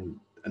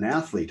an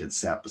athlete had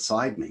sat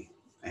beside me,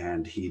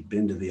 and he'd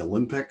been to the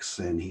Olympics.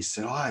 And he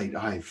said,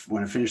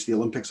 when I finished the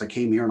Olympics, I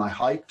came here and I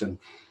hiked, and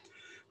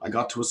I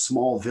got to a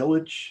small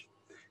village,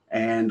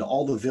 and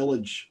all the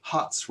village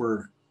huts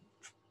were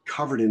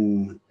covered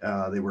in,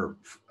 they were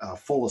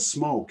full of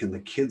smoke, and the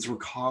kids were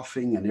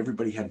coughing, and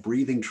everybody had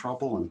breathing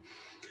trouble. And,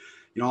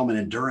 I'm an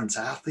endurance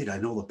athlete. I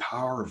know the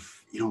power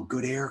of,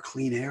 good air,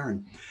 clean air.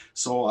 And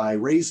so I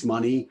raised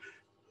money,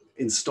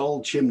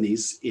 installed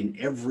chimneys in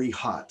every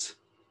hut.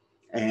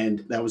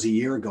 And that was a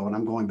year ago. And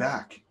I'm going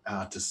back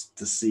to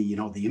see,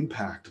 the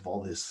impact of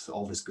all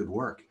this good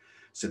work.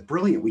 I said,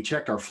 brilliant. We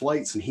checked our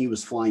flights, and he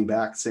was flying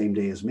back the same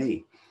day as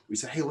me. We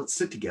said, hey, let's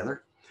sit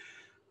together.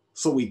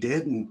 So we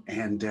did.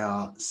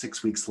 And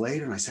 6 weeks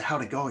later, and I said,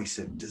 how'd it go? He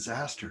said,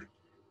 disaster,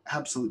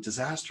 absolute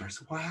disaster. I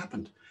said, what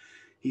happened?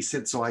 He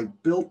said, so I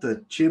built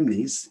the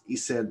chimneys. He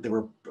said there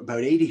were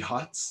about 80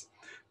 huts,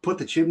 put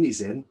the chimneys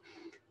in.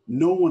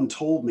 No one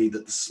told me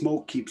that the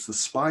smoke keeps the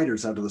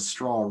spiders out of the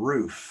straw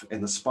roof,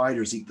 and the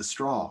spiders eat the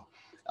straw,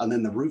 and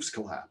then the roofs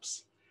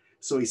collapse.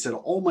 So he said,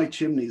 all my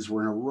chimneys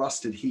were in a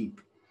rusted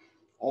heap.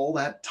 All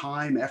that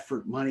time,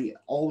 effort, money,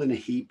 all in a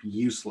heap,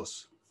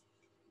 useless.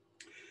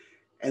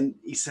 And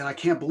he said, I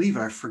can't believe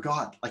it. I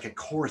forgot like a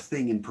core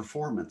thing in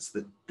performance,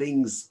 that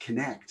things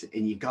connect,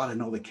 and you got to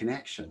know the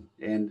connection.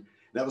 And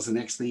that was the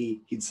next thing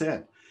he'd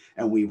said.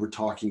 And we were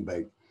talking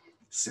about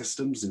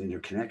systems and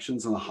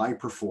interconnections, and the high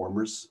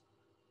performers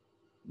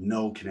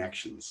know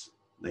connections.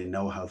 They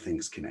know how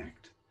things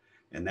connect.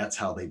 And that's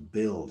how they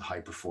build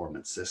high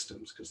performance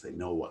systems, because they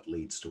know what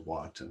leads to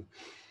what and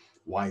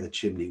why the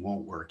chimney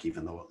won't work,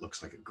 even though it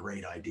looks like a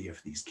great idea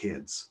for these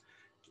kids.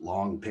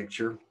 Long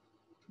picture,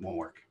 won't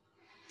work.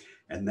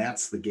 And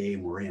that's the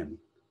game we're in,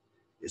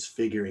 is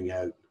figuring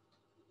out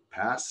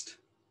past,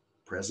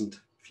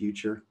 present,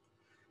 future,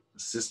 the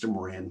system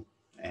we're in,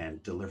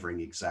 and delivering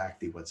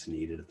exactly what's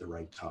needed at the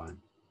right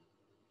time.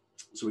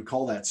 So we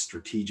call that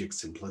strategic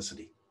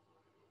simplicity.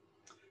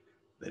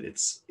 That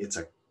it's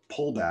a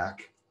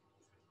pullback,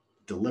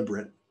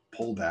 deliberate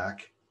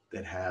pullback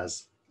that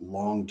has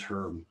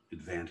long-term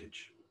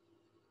advantage.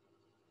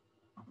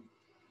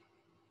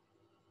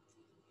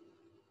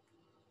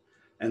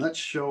 And let's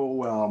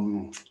show,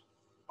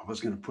 I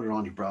was going to put it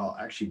on you, but I'll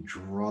actually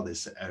draw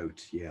this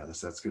out. Yeah,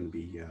 that's going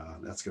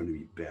to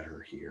be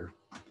better here.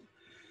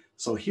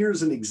 So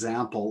here's an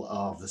example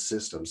of the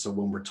system. So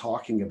when we're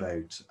talking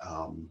about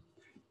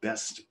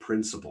best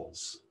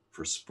principles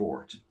for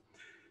sport,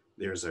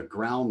 there's a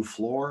ground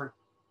floor,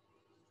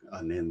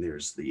 and then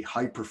there's the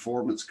high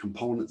performance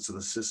components of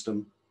the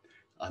system,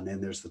 and then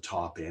there's the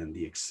top end,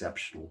 the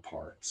exceptional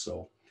part.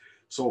 So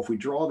if we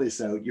draw this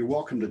out, you're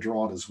welcome to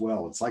draw it as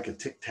well. It's like a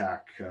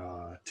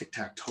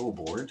tic-tac-toe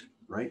board,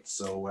 right?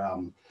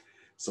 So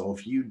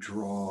if you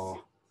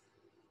draw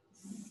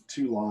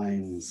two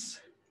lines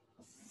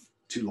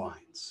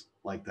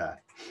like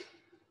that,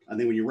 and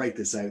then when you write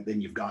this out, then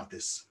you've got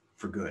this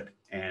for good.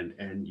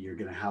 And you're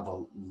going to have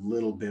a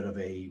little bit of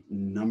a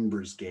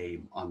numbers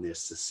game on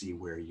this to see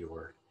where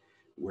your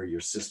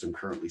system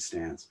currently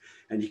stands.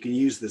 And you can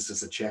use this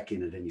as a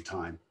check-in at any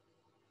time.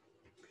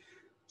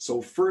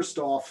 So first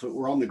off,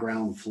 we're on the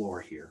ground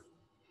floor here.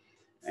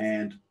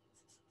 And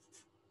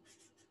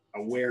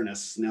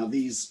awareness. Now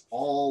these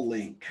all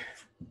link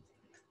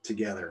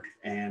together.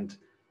 And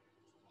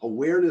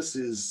awareness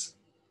is,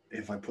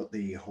 if I put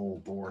the whole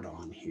board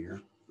on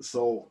here,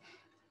 so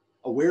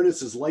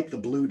awareness is like the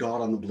blue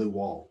dot on the blue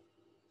wall.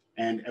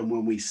 And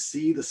when we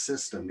see the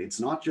system, it's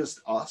not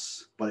just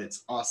us, but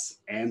it's us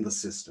and the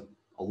system.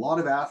 A lot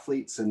of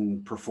athletes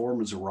and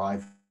performers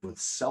arrive with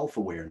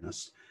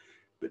self-awareness,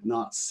 but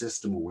not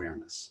system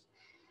awareness.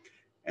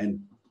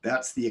 And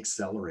That's the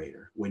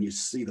accelerator. When you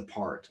see the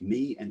part,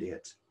 me and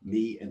it,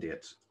 me and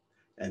it.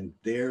 And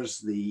there's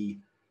the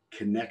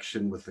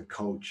connection with the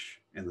coach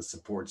and the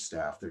support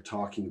staff. They're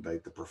talking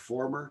about the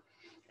performer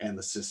and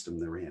the system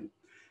they're in.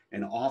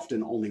 And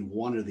often only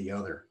one or the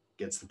other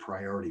gets the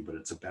priority, but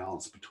it's a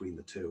balance between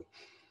the two.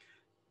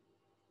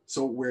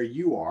 So where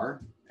you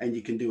are, and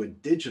you can do a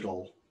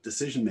digital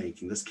decision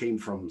making. This came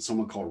from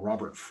someone called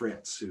Robert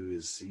Fritz,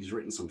 he's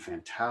written some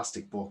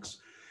fantastic books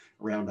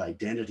around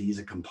identity. He's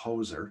a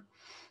composer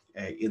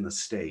in the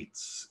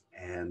States,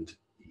 and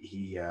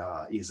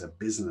he's a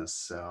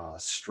business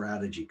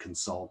strategy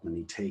consultant.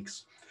 He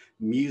takes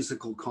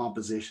musical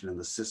composition and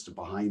the system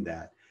behind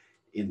that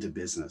into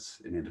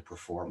business and into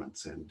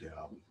performance. And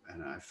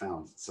I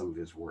found some of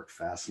his work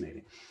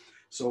fascinating.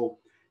 So,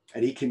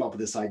 and he came up with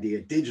this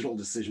idea, digital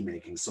decision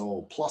making.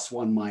 So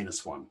 +1,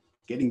 -1,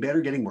 getting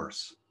better, getting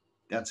worse.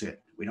 That's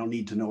it. We don't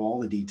need to know all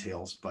the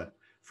details, but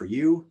for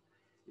you,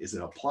 is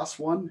it a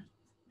 +1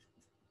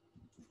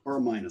 or a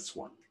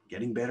 -1?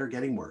 Getting better,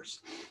 getting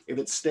worse. If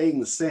it's staying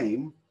the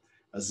same,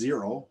 a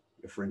 0,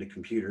 if we're into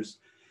computers,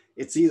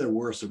 it's either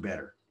worse or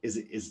better.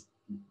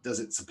 Does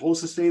it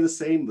supposed to stay the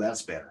same?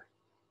 That's better.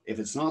 If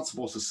it's not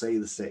supposed to stay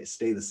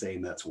the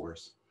same, that's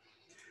worse.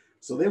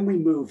 So then we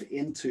move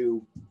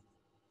into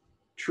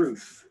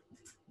truth.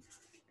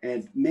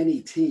 And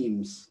many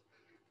teams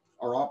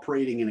are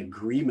operating in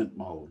agreement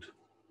mode.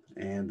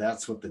 And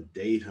that's what the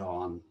data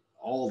on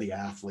all the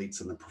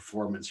athletes and the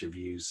performance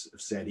reviews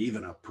have said.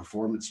 Even a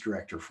performance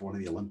director for one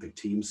of the Olympic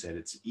teams said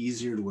it's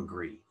easier to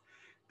agree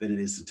than it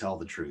is to tell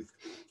the truth.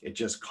 It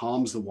just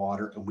calms the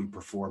water and we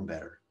perform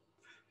better.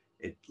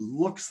 It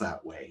looks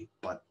that way,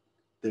 but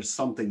there's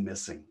something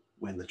missing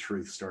when the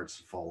truth starts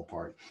to fall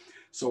apart.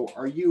 So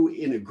are you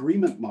in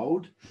agreement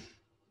mode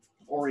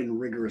or in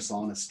rigorous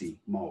honesty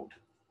mode?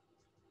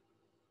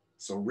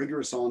 So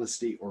rigorous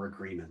honesty or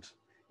agreement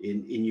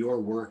in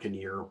your work and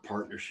your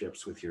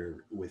partnerships with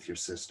your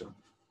system.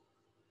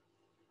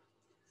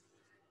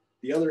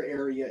 The other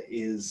area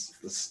is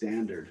the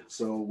standard.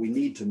 So we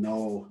need to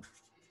know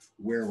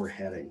where we're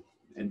heading.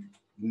 And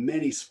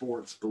many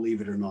sports, believe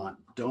it or not,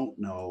 don't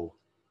know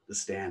the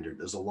standard.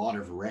 There's a lot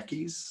of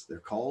recce's, they're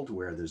called,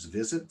 where there's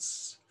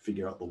visits,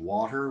 figure out the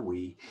water.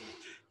 We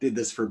did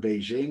this for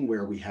Beijing,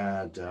 where we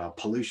had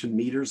pollution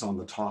meters on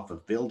the top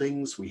of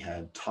buildings. We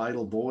had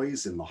tidal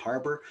buoys in the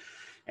harbor,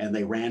 and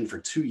they ran for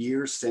 2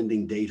 years,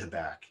 sending data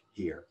back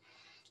here,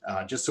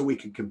 just so we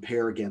could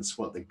compare against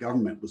what the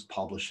government was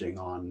publishing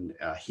on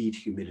heat,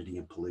 humidity,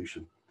 and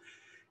pollution.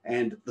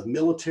 And the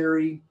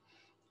military,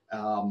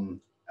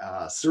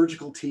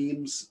 surgical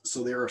teams,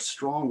 so there are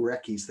strong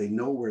recce's, they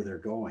know where they're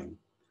going.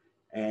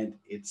 And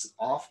it's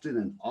often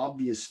an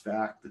obvious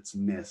fact that's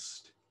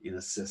missed in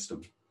a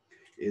system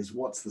is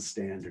what's the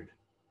standard.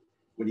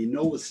 When you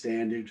know the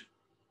standard,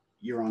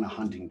 you're on a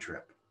hunting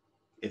trip.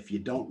 If you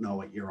don't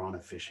know it, you're on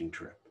a fishing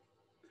trip.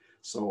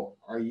 So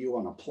are you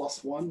on a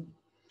 +1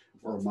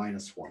 or a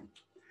 -1?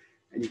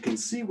 And you can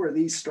see where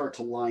these start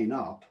to line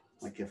up.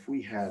 Like if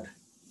we had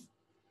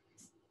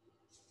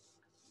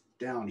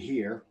down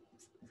here,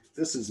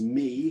 this is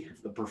me,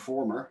 the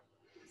performer.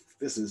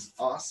 This is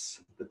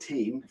us, the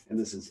team, and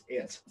this is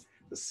it,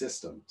 the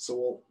system.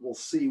 So we'll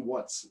see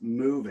what's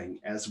moving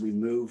as we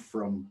move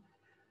from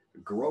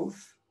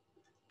growth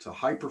to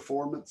high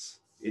performance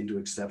into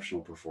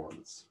exceptional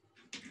performance.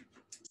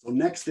 So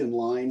next in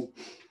line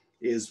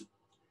is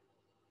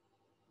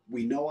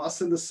we know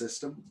us in the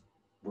system,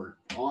 we're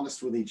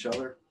honest with each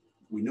other,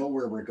 we know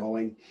where we're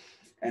going,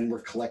 and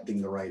we're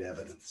collecting the right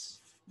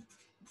evidence.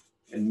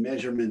 And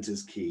measurement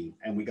is key,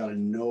 and we got to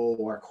know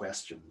our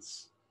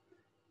questions.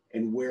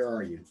 And where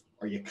are you?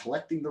 Are you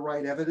collecting the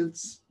right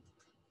evidence,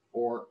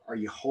 or are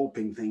you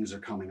hoping things are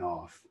coming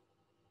off?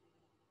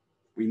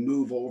 We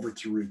move over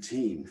to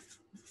routine.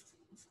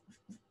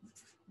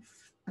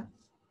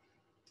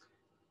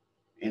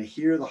 And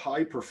here the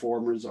high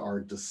performers are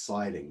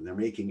deciding, they're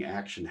making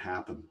action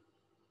happen.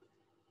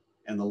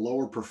 And the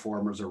lower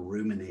performers are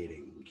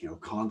ruminating,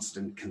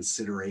 constant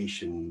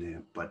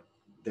consideration, but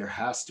there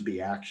has to be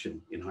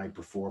action in high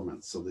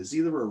performance. So there's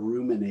either a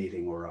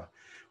ruminating or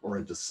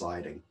a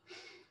deciding.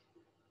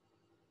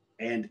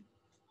 And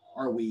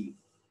are we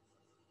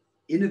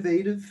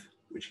innovative,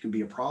 which can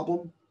be a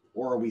problem,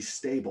 or are we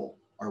stable?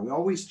 Are we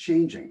always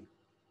changing,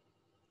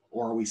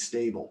 or are we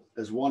stable?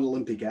 As one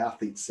Olympic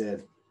athlete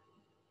said,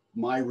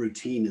 my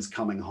routine is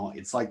coming home.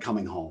 It's like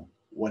coming home.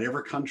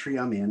 Whatever country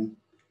I'm in,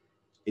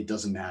 it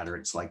doesn't matter.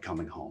 It's like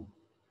coming home.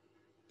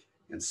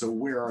 And so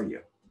where are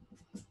you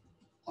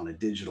on a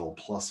digital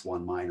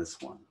 +1,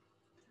 -1?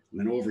 And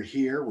then over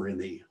here, we're in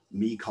the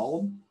me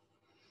column,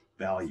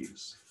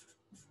 values.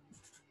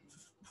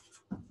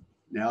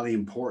 Now the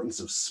importance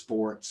of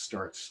sport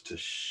starts to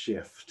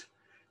shift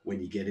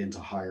when you get into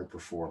higher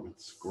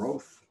performance,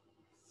 growth,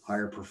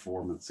 higher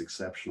performance,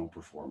 exceptional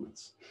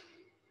performance.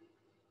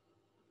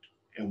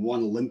 And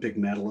one Olympic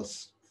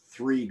medalist,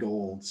 3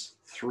 golds,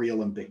 3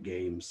 Olympic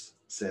games,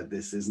 said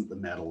this isn't the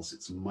medals,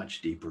 it's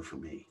much deeper for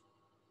me.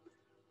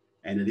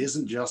 And it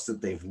isn't just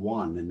that they've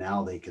won and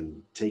now they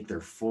can take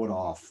their foot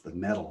off the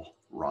medal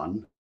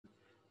run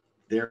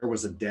there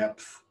was a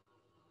depth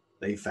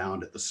they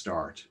found at the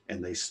start,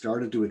 and they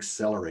started to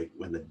accelerate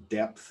when the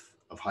depth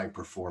of high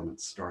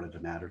performance started to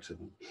matter to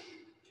them.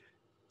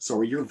 So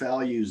are your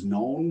values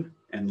known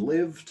and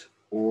lived,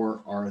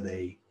 or are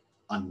they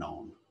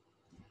unknown?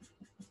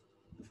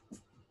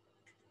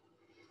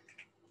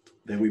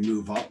 Then we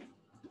move up,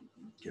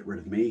 get rid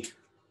of me,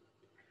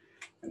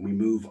 and we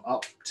move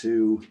up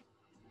to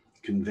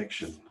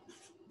conviction.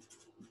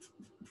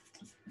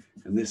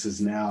 And this is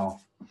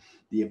now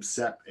the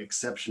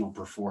exceptional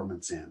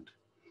performance end.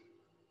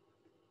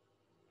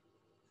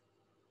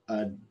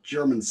 A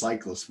German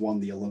cyclist won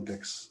the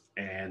Olympics,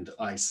 and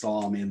I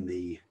saw him in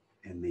the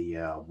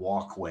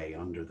walkway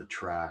under the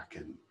track,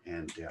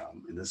 and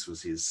this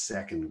was his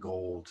second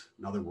gold,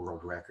 another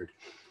world record.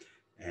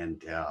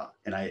 And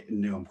I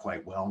knew him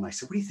quite well. And I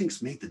said, what do you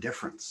think's made the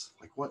difference?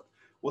 Like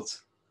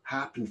what's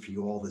happened for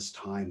you all this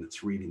time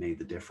that's really made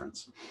the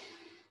difference?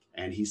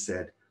 And he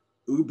said,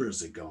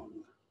 Überzeugung.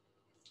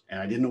 And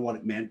I didn't know what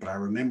it meant, but I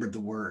remembered the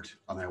word.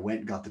 And I went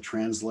and got the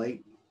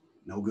translate.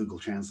 No Google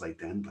Translate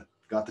then, but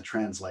got the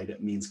translate.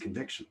 It means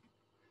conviction.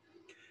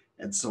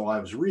 And so I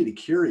was really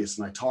curious,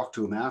 and I talked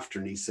to him after,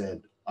 and he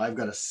said, I've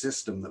got a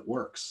system that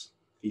works.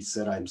 He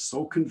said, I'm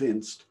so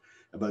convinced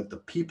about the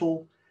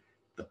people,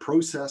 the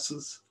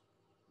processes,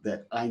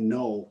 that I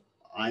know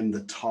I'm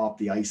the top,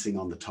 the icing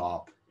on the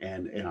top,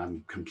 and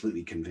I'm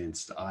completely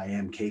convinced I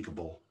am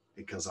capable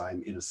because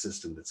I'm in a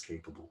system that's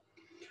capable.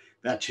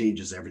 That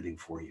changes everything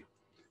for you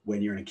when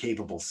you're in a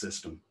capable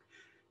system.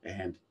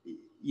 And,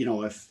 you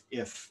know,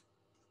 if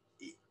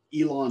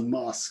Elon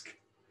Musk,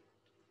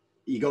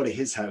 you go to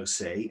his house,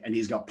 say, and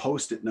he's got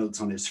Post-it notes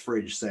on his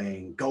fridge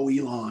saying, go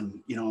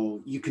Elon, you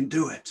know, you can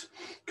do it.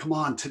 Come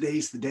on,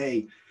 today's the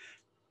day.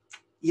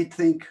 You'd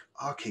think,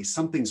 okay,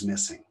 something's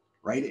missing,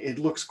 right? It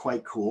looks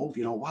quite cool.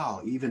 You know,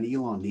 wow, even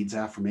Elon needs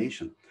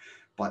affirmation.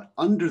 But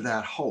under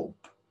that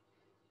hope,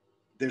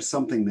 there's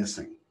something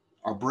missing.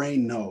 Our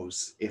brain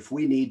knows if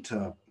we need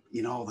to,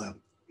 you know,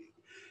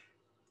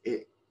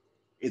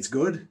 it's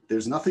good.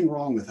 There's nothing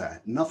wrong with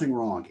that. Nothing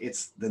wrong.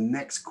 It's the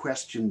next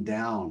question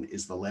down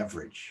is the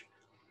leverage.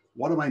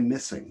 What am I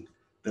missing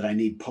that I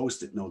need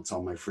Post-it notes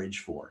on my fridge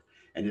for?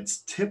 And it's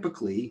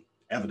typically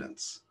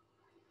evidence.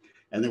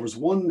 And there was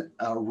one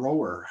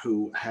rower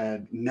who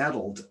had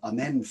medaled and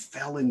then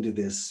fell into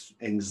this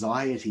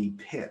anxiety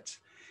pit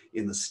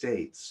in the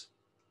States.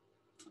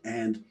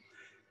 And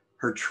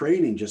her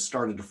training just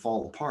started to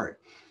fall apart.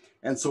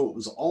 And so it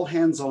was all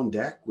hands on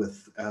deck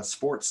with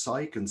sports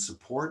psych and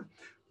support.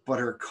 But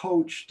her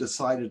coach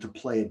decided to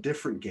play a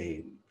different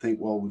game. Think,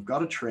 well, we've got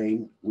to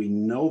train. We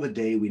know the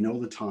day, we know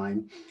the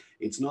time.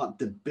 It's not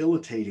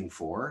debilitating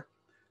for her.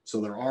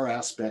 So there are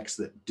aspects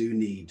that do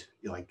need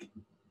like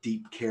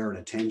deep care and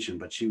attention,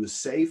 but she was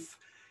safe.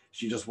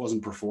 She just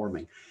wasn't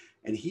performing.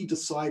 And he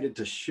decided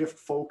to shift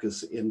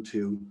focus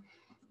into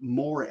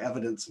more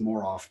evidence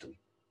more often.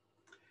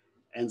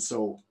 And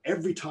so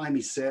every time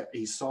he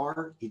saw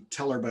her, he'd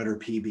tell her about her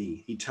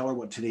PB. He'd tell her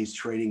what today's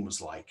training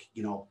was like.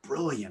 You know,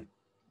 brilliant.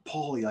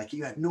 Paulie, like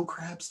you had no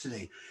crabs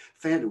today.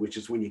 Which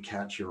is when you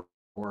catch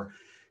or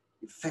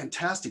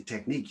fantastic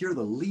technique. You're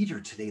the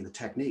leader today in the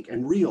technique,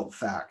 and real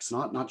facts,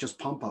 not just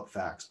pump up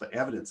facts, but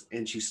evidence.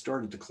 And she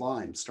started to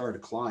climb.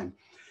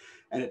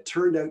 And it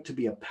turned out to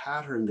be a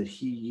pattern that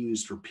he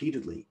used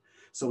repeatedly.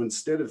 So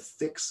instead of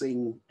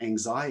fixing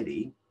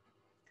anxiety,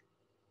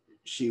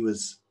 she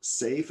was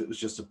safe. It was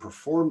just a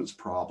performance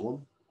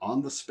problem.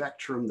 On the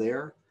spectrum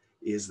there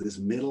is this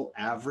middle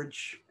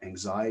average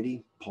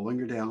anxiety, pulling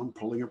her down,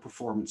 pulling her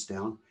performance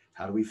down.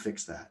 How do we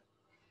fix that?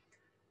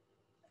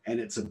 And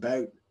it's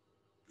about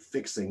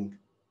fixing,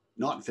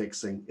 not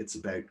fixing, it's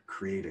about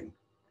creating.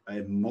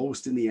 And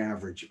most in the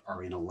average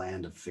are in a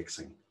land of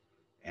fixing,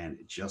 and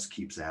it just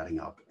keeps adding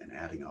up and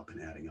adding up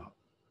and adding up.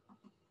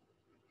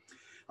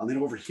 And then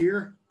over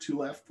here, to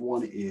left,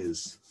 one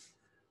is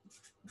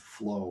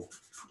flow.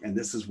 And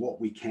this is what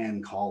we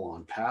can call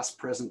on: past,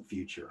 present,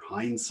 future,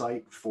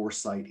 hindsight,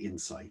 foresight,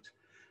 insight,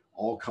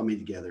 all coming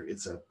together.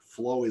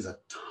 Flow is a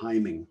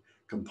timing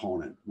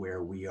component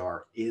where we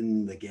are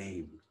in the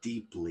game,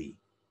 deeply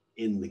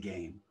in the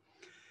game.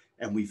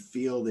 And we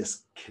feel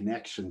this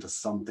connection to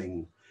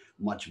something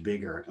much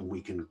bigger. And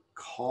we can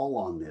call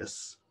on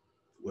this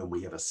when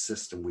we have a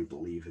system we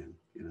believe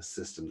in a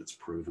system that's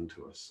proven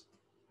to us.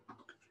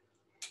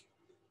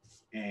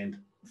 And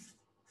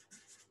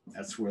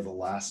that's where the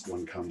last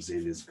one comes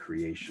in, is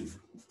creation.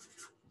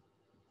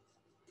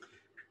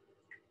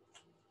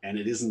 And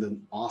it isn't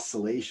an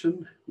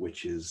oscillation,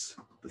 which is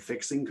the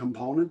fixing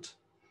component.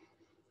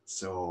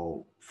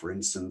 So for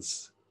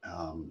instance,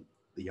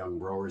 the young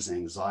rower's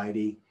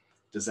anxiety,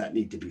 does that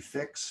need to be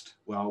fixed?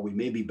 Well, we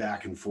may be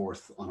back and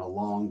forth on a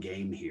long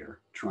game here,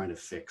 trying to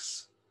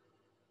fix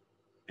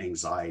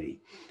anxiety.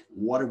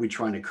 What are we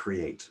trying to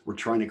create? We're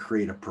trying to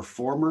create a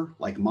performer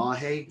like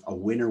Mahe, a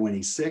winner when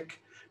he's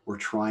sick. We're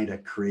trying to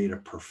create a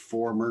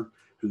performer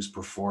who's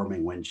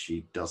performing when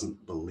she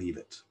doesn't believe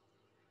it.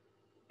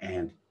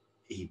 And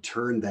he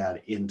turned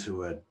that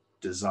into a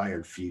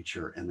desired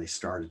future, and they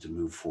started to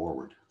move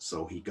forward.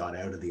 So he got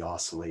out of the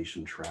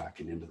oscillation track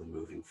and into the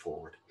moving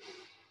forward.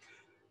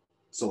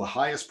 So the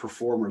highest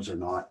performers are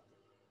not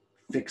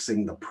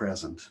fixing the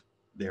present,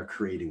 they're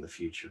creating the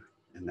future.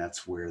 And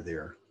that's where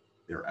their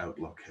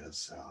outlook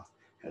has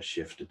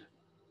shifted.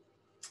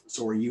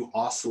 So are you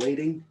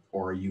oscillating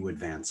or are you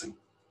advancing?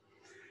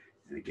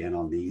 And again,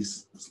 on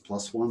these, it's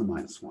 +1 and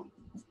 -1.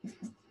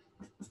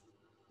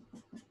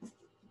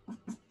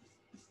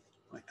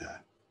 Like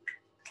that.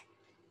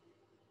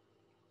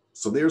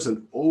 So there's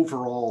an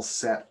overall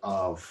set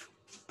of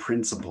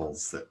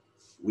principles that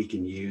we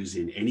can use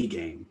in any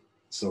game.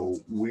 So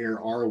where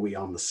are we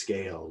on the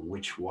scale?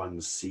 Which one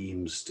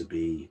seems to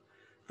be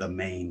the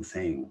main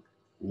thing?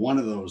 One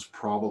of those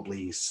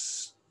probably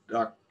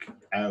stuck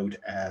out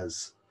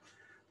as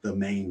the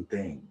main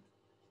thing.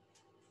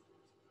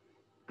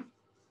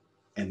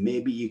 And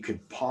maybe you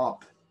could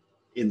pop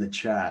in the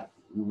chat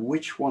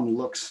which one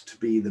looks to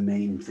be the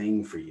main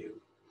thing for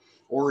you.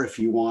 Or if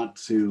you want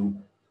to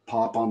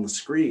pop on the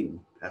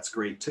screen, that's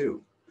great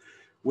too.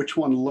 Which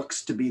one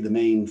looks to be the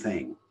main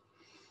thing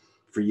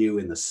for you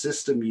in the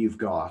system you've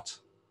got?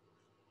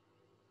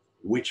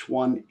 Which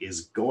one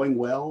is going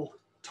well,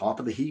 top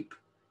of the heap,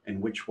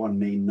 and which one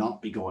may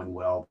not be going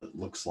well, but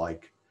looks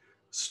like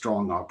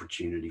strong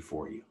opportunity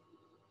for you?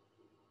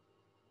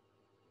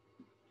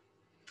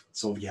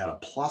 So if you had a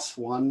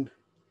 +1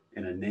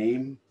 in a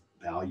name,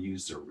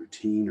 values or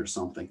routine or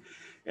something,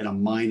 and a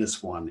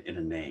 -1 in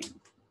a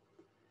name,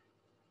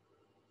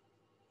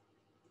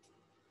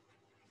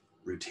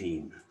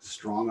 routine,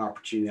 strong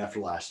opportunity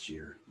after last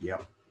year.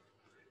 Yep.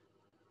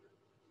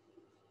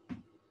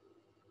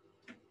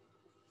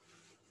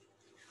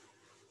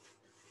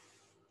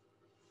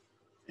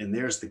 And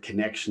there's the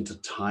connection to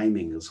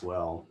timing as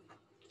well.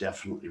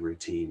 Definitely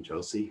routine,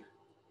 Josie.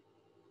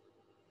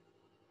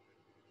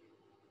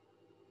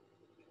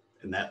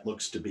 And that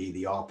looks to be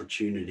the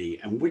opportunity.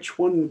 And which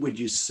one would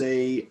you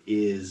say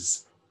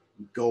is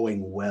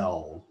going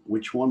well?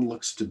 Which one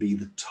looks to be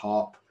the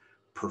top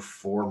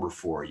performer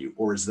for you?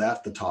 Or is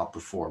that the top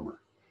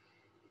performer?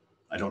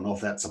 I don't know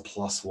if that's a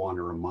 +1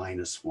 or a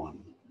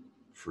 -1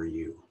 for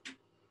you.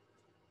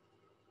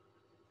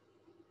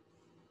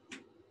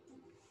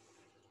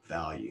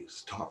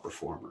 Values, top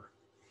performer.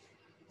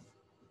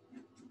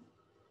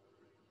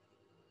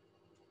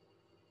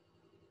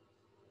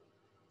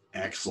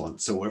 Excellent.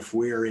 So if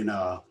we're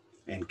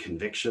in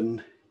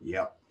conviction,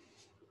 yep.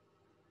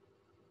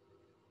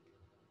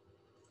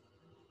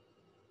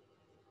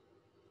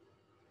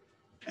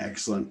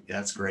 Excellent.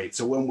 That's great.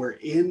 So when we're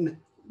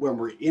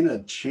in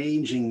a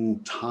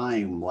changing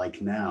time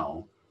like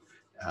now,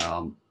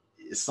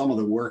 some of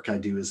the work I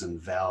do is in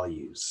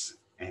values,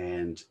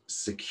 and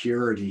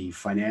security,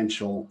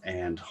 financial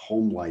and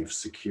home life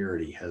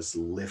security has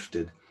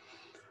lifted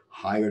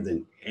higher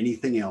than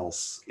anything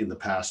else in the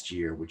past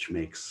year, which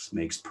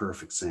makes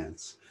perfect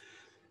sense.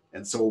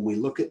 And so when we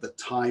look at the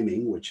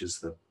timing, which is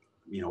the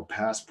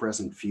past,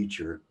 present,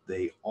 future,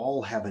 they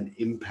all have an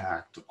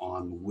impact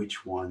on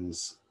which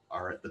ones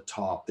are at the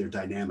top. They're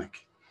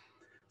dynamic.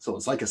 So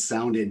it's like a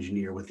sound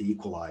engineer with the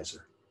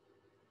equalizer.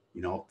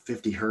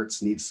 50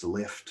 hertz needs to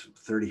lift,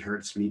 30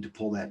 hertz, we need to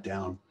pull that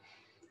down.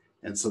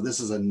 And so this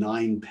is a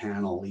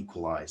 9-panel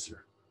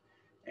equalizer.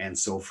 And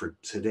so for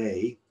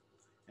today,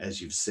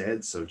 as you've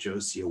said, so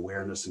Josie,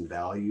 awareness and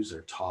values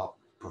are top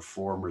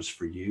performers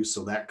for you.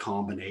 So that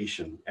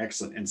combination,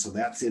 excellent. And so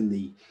that's in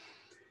the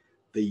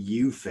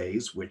U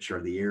phase, which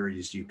are the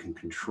areas you can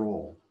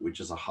control, which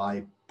is a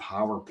high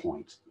power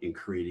point in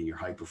creating your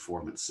high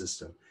performance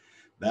system.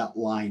 That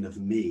line of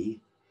me,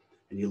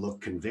 and you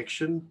look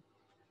conviction,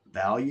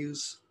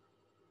 values,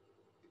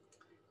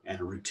 and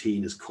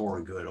routine is core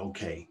and good.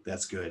 Okay,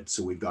 that's good.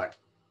 So we've got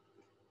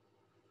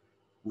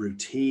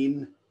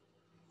routine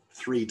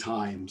 3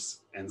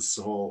 times. And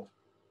so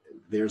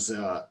there's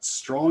a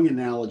strong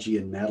analogy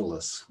in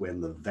Nautilus when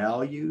the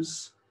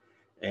values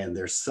and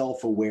their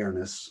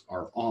self-awareness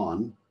are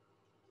on,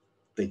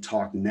 they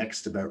talk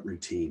next about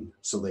routine.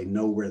 So they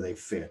know where they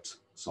fit.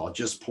 So I'll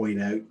just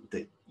point out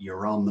that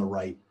you're on the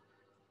right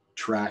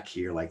track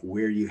here, like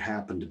where you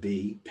happen to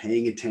be,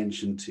 paying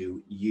attention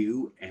to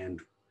you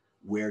and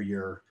where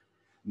you're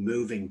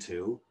moving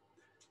to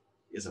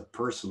is a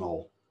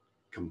personal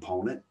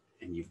component,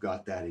 and you've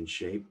got that in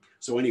shape.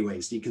 So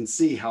anyways, you can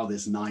see how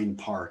this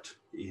 9-part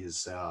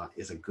is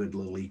a good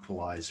little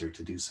equalizer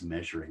to do some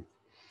measuring.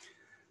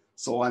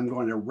 So I'm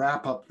going to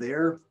wrap up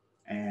there,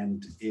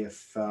 and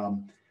if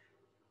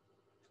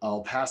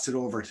I'll pass it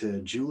over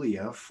to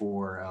Julia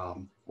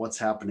for what's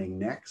happening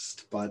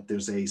next, but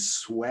there's a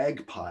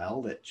swag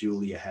pile that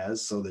Julia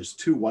has. So there's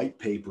 2 white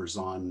papers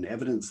on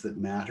evidence that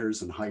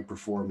matters and high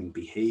performing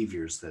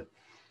behaviors that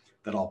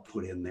I'll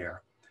put in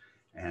there.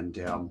 And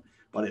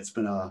but it's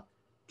been a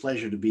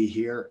pleasure to be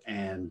here,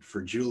 and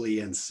for Julie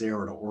and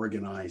Sarah to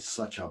organize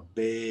such a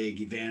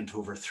big event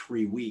over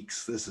 3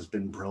 weeks. This has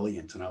been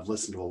brilliant, and I've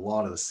listened to a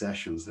lot of the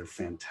sessions. They're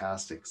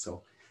fantastic.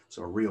 So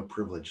a real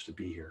privilege to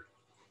be here.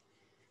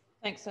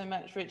 Thanks so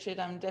much, Richard.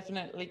 I'm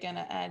definitely going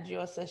to add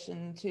your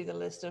session to the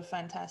list of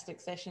fantastic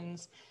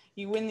sessions.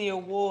 You win the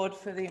award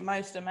for the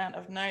most amount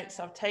of notes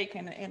I've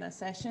taken in a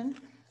session.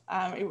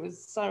 It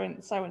was so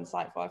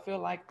insightful. I feel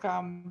like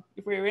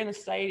if we were in a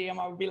stadium,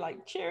 I would be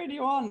like cheering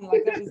you on.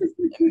 Like, that was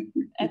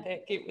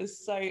epic. It was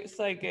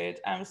so good.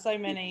 So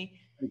many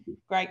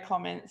great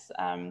comments.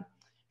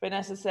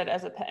 Vanessa said,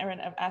 as a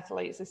parent of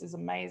athletes, this is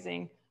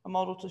amazing. A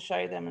model to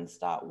show them and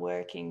start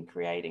working,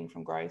 creating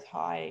from growth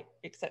high,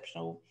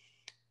 exceptional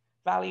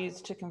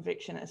values to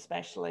conviction,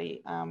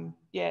 especially.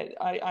 Yeah,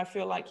 I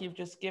feel like you've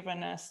just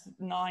given us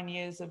 9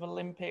 years of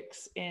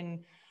Olympics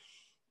in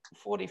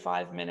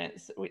 45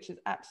 minutes, which is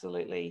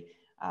absolutely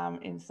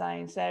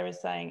insane.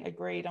 Sarah's saying,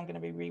 agreed, I'm going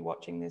to be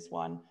rewatching this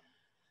one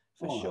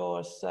for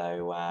sure.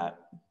 So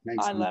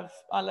I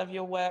love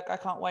your work. I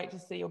can't wait to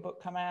see your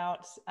book come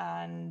out.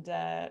 And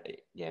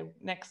yeah,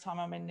 next time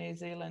I'm in New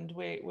Zealand,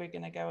 we're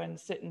going to go and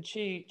sit and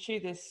chew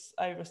this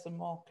over some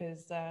more,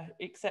 because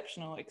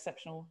exceptional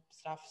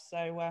stuff.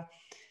 So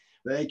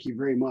thank you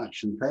very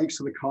much, and thanks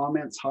for the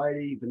comments,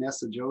 Heidi,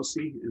 Vanessa,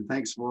 Josie, and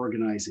thanks for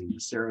organizing,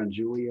 Sarah and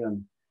Julia.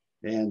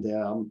 And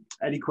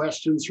any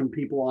questions from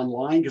people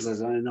online? Because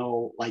as I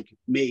know, like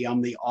me,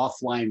 I'm the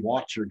offline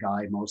watcher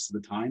guy most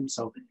of the time.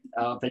 So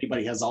if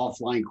anybody has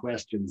offline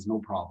questions, no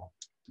problem.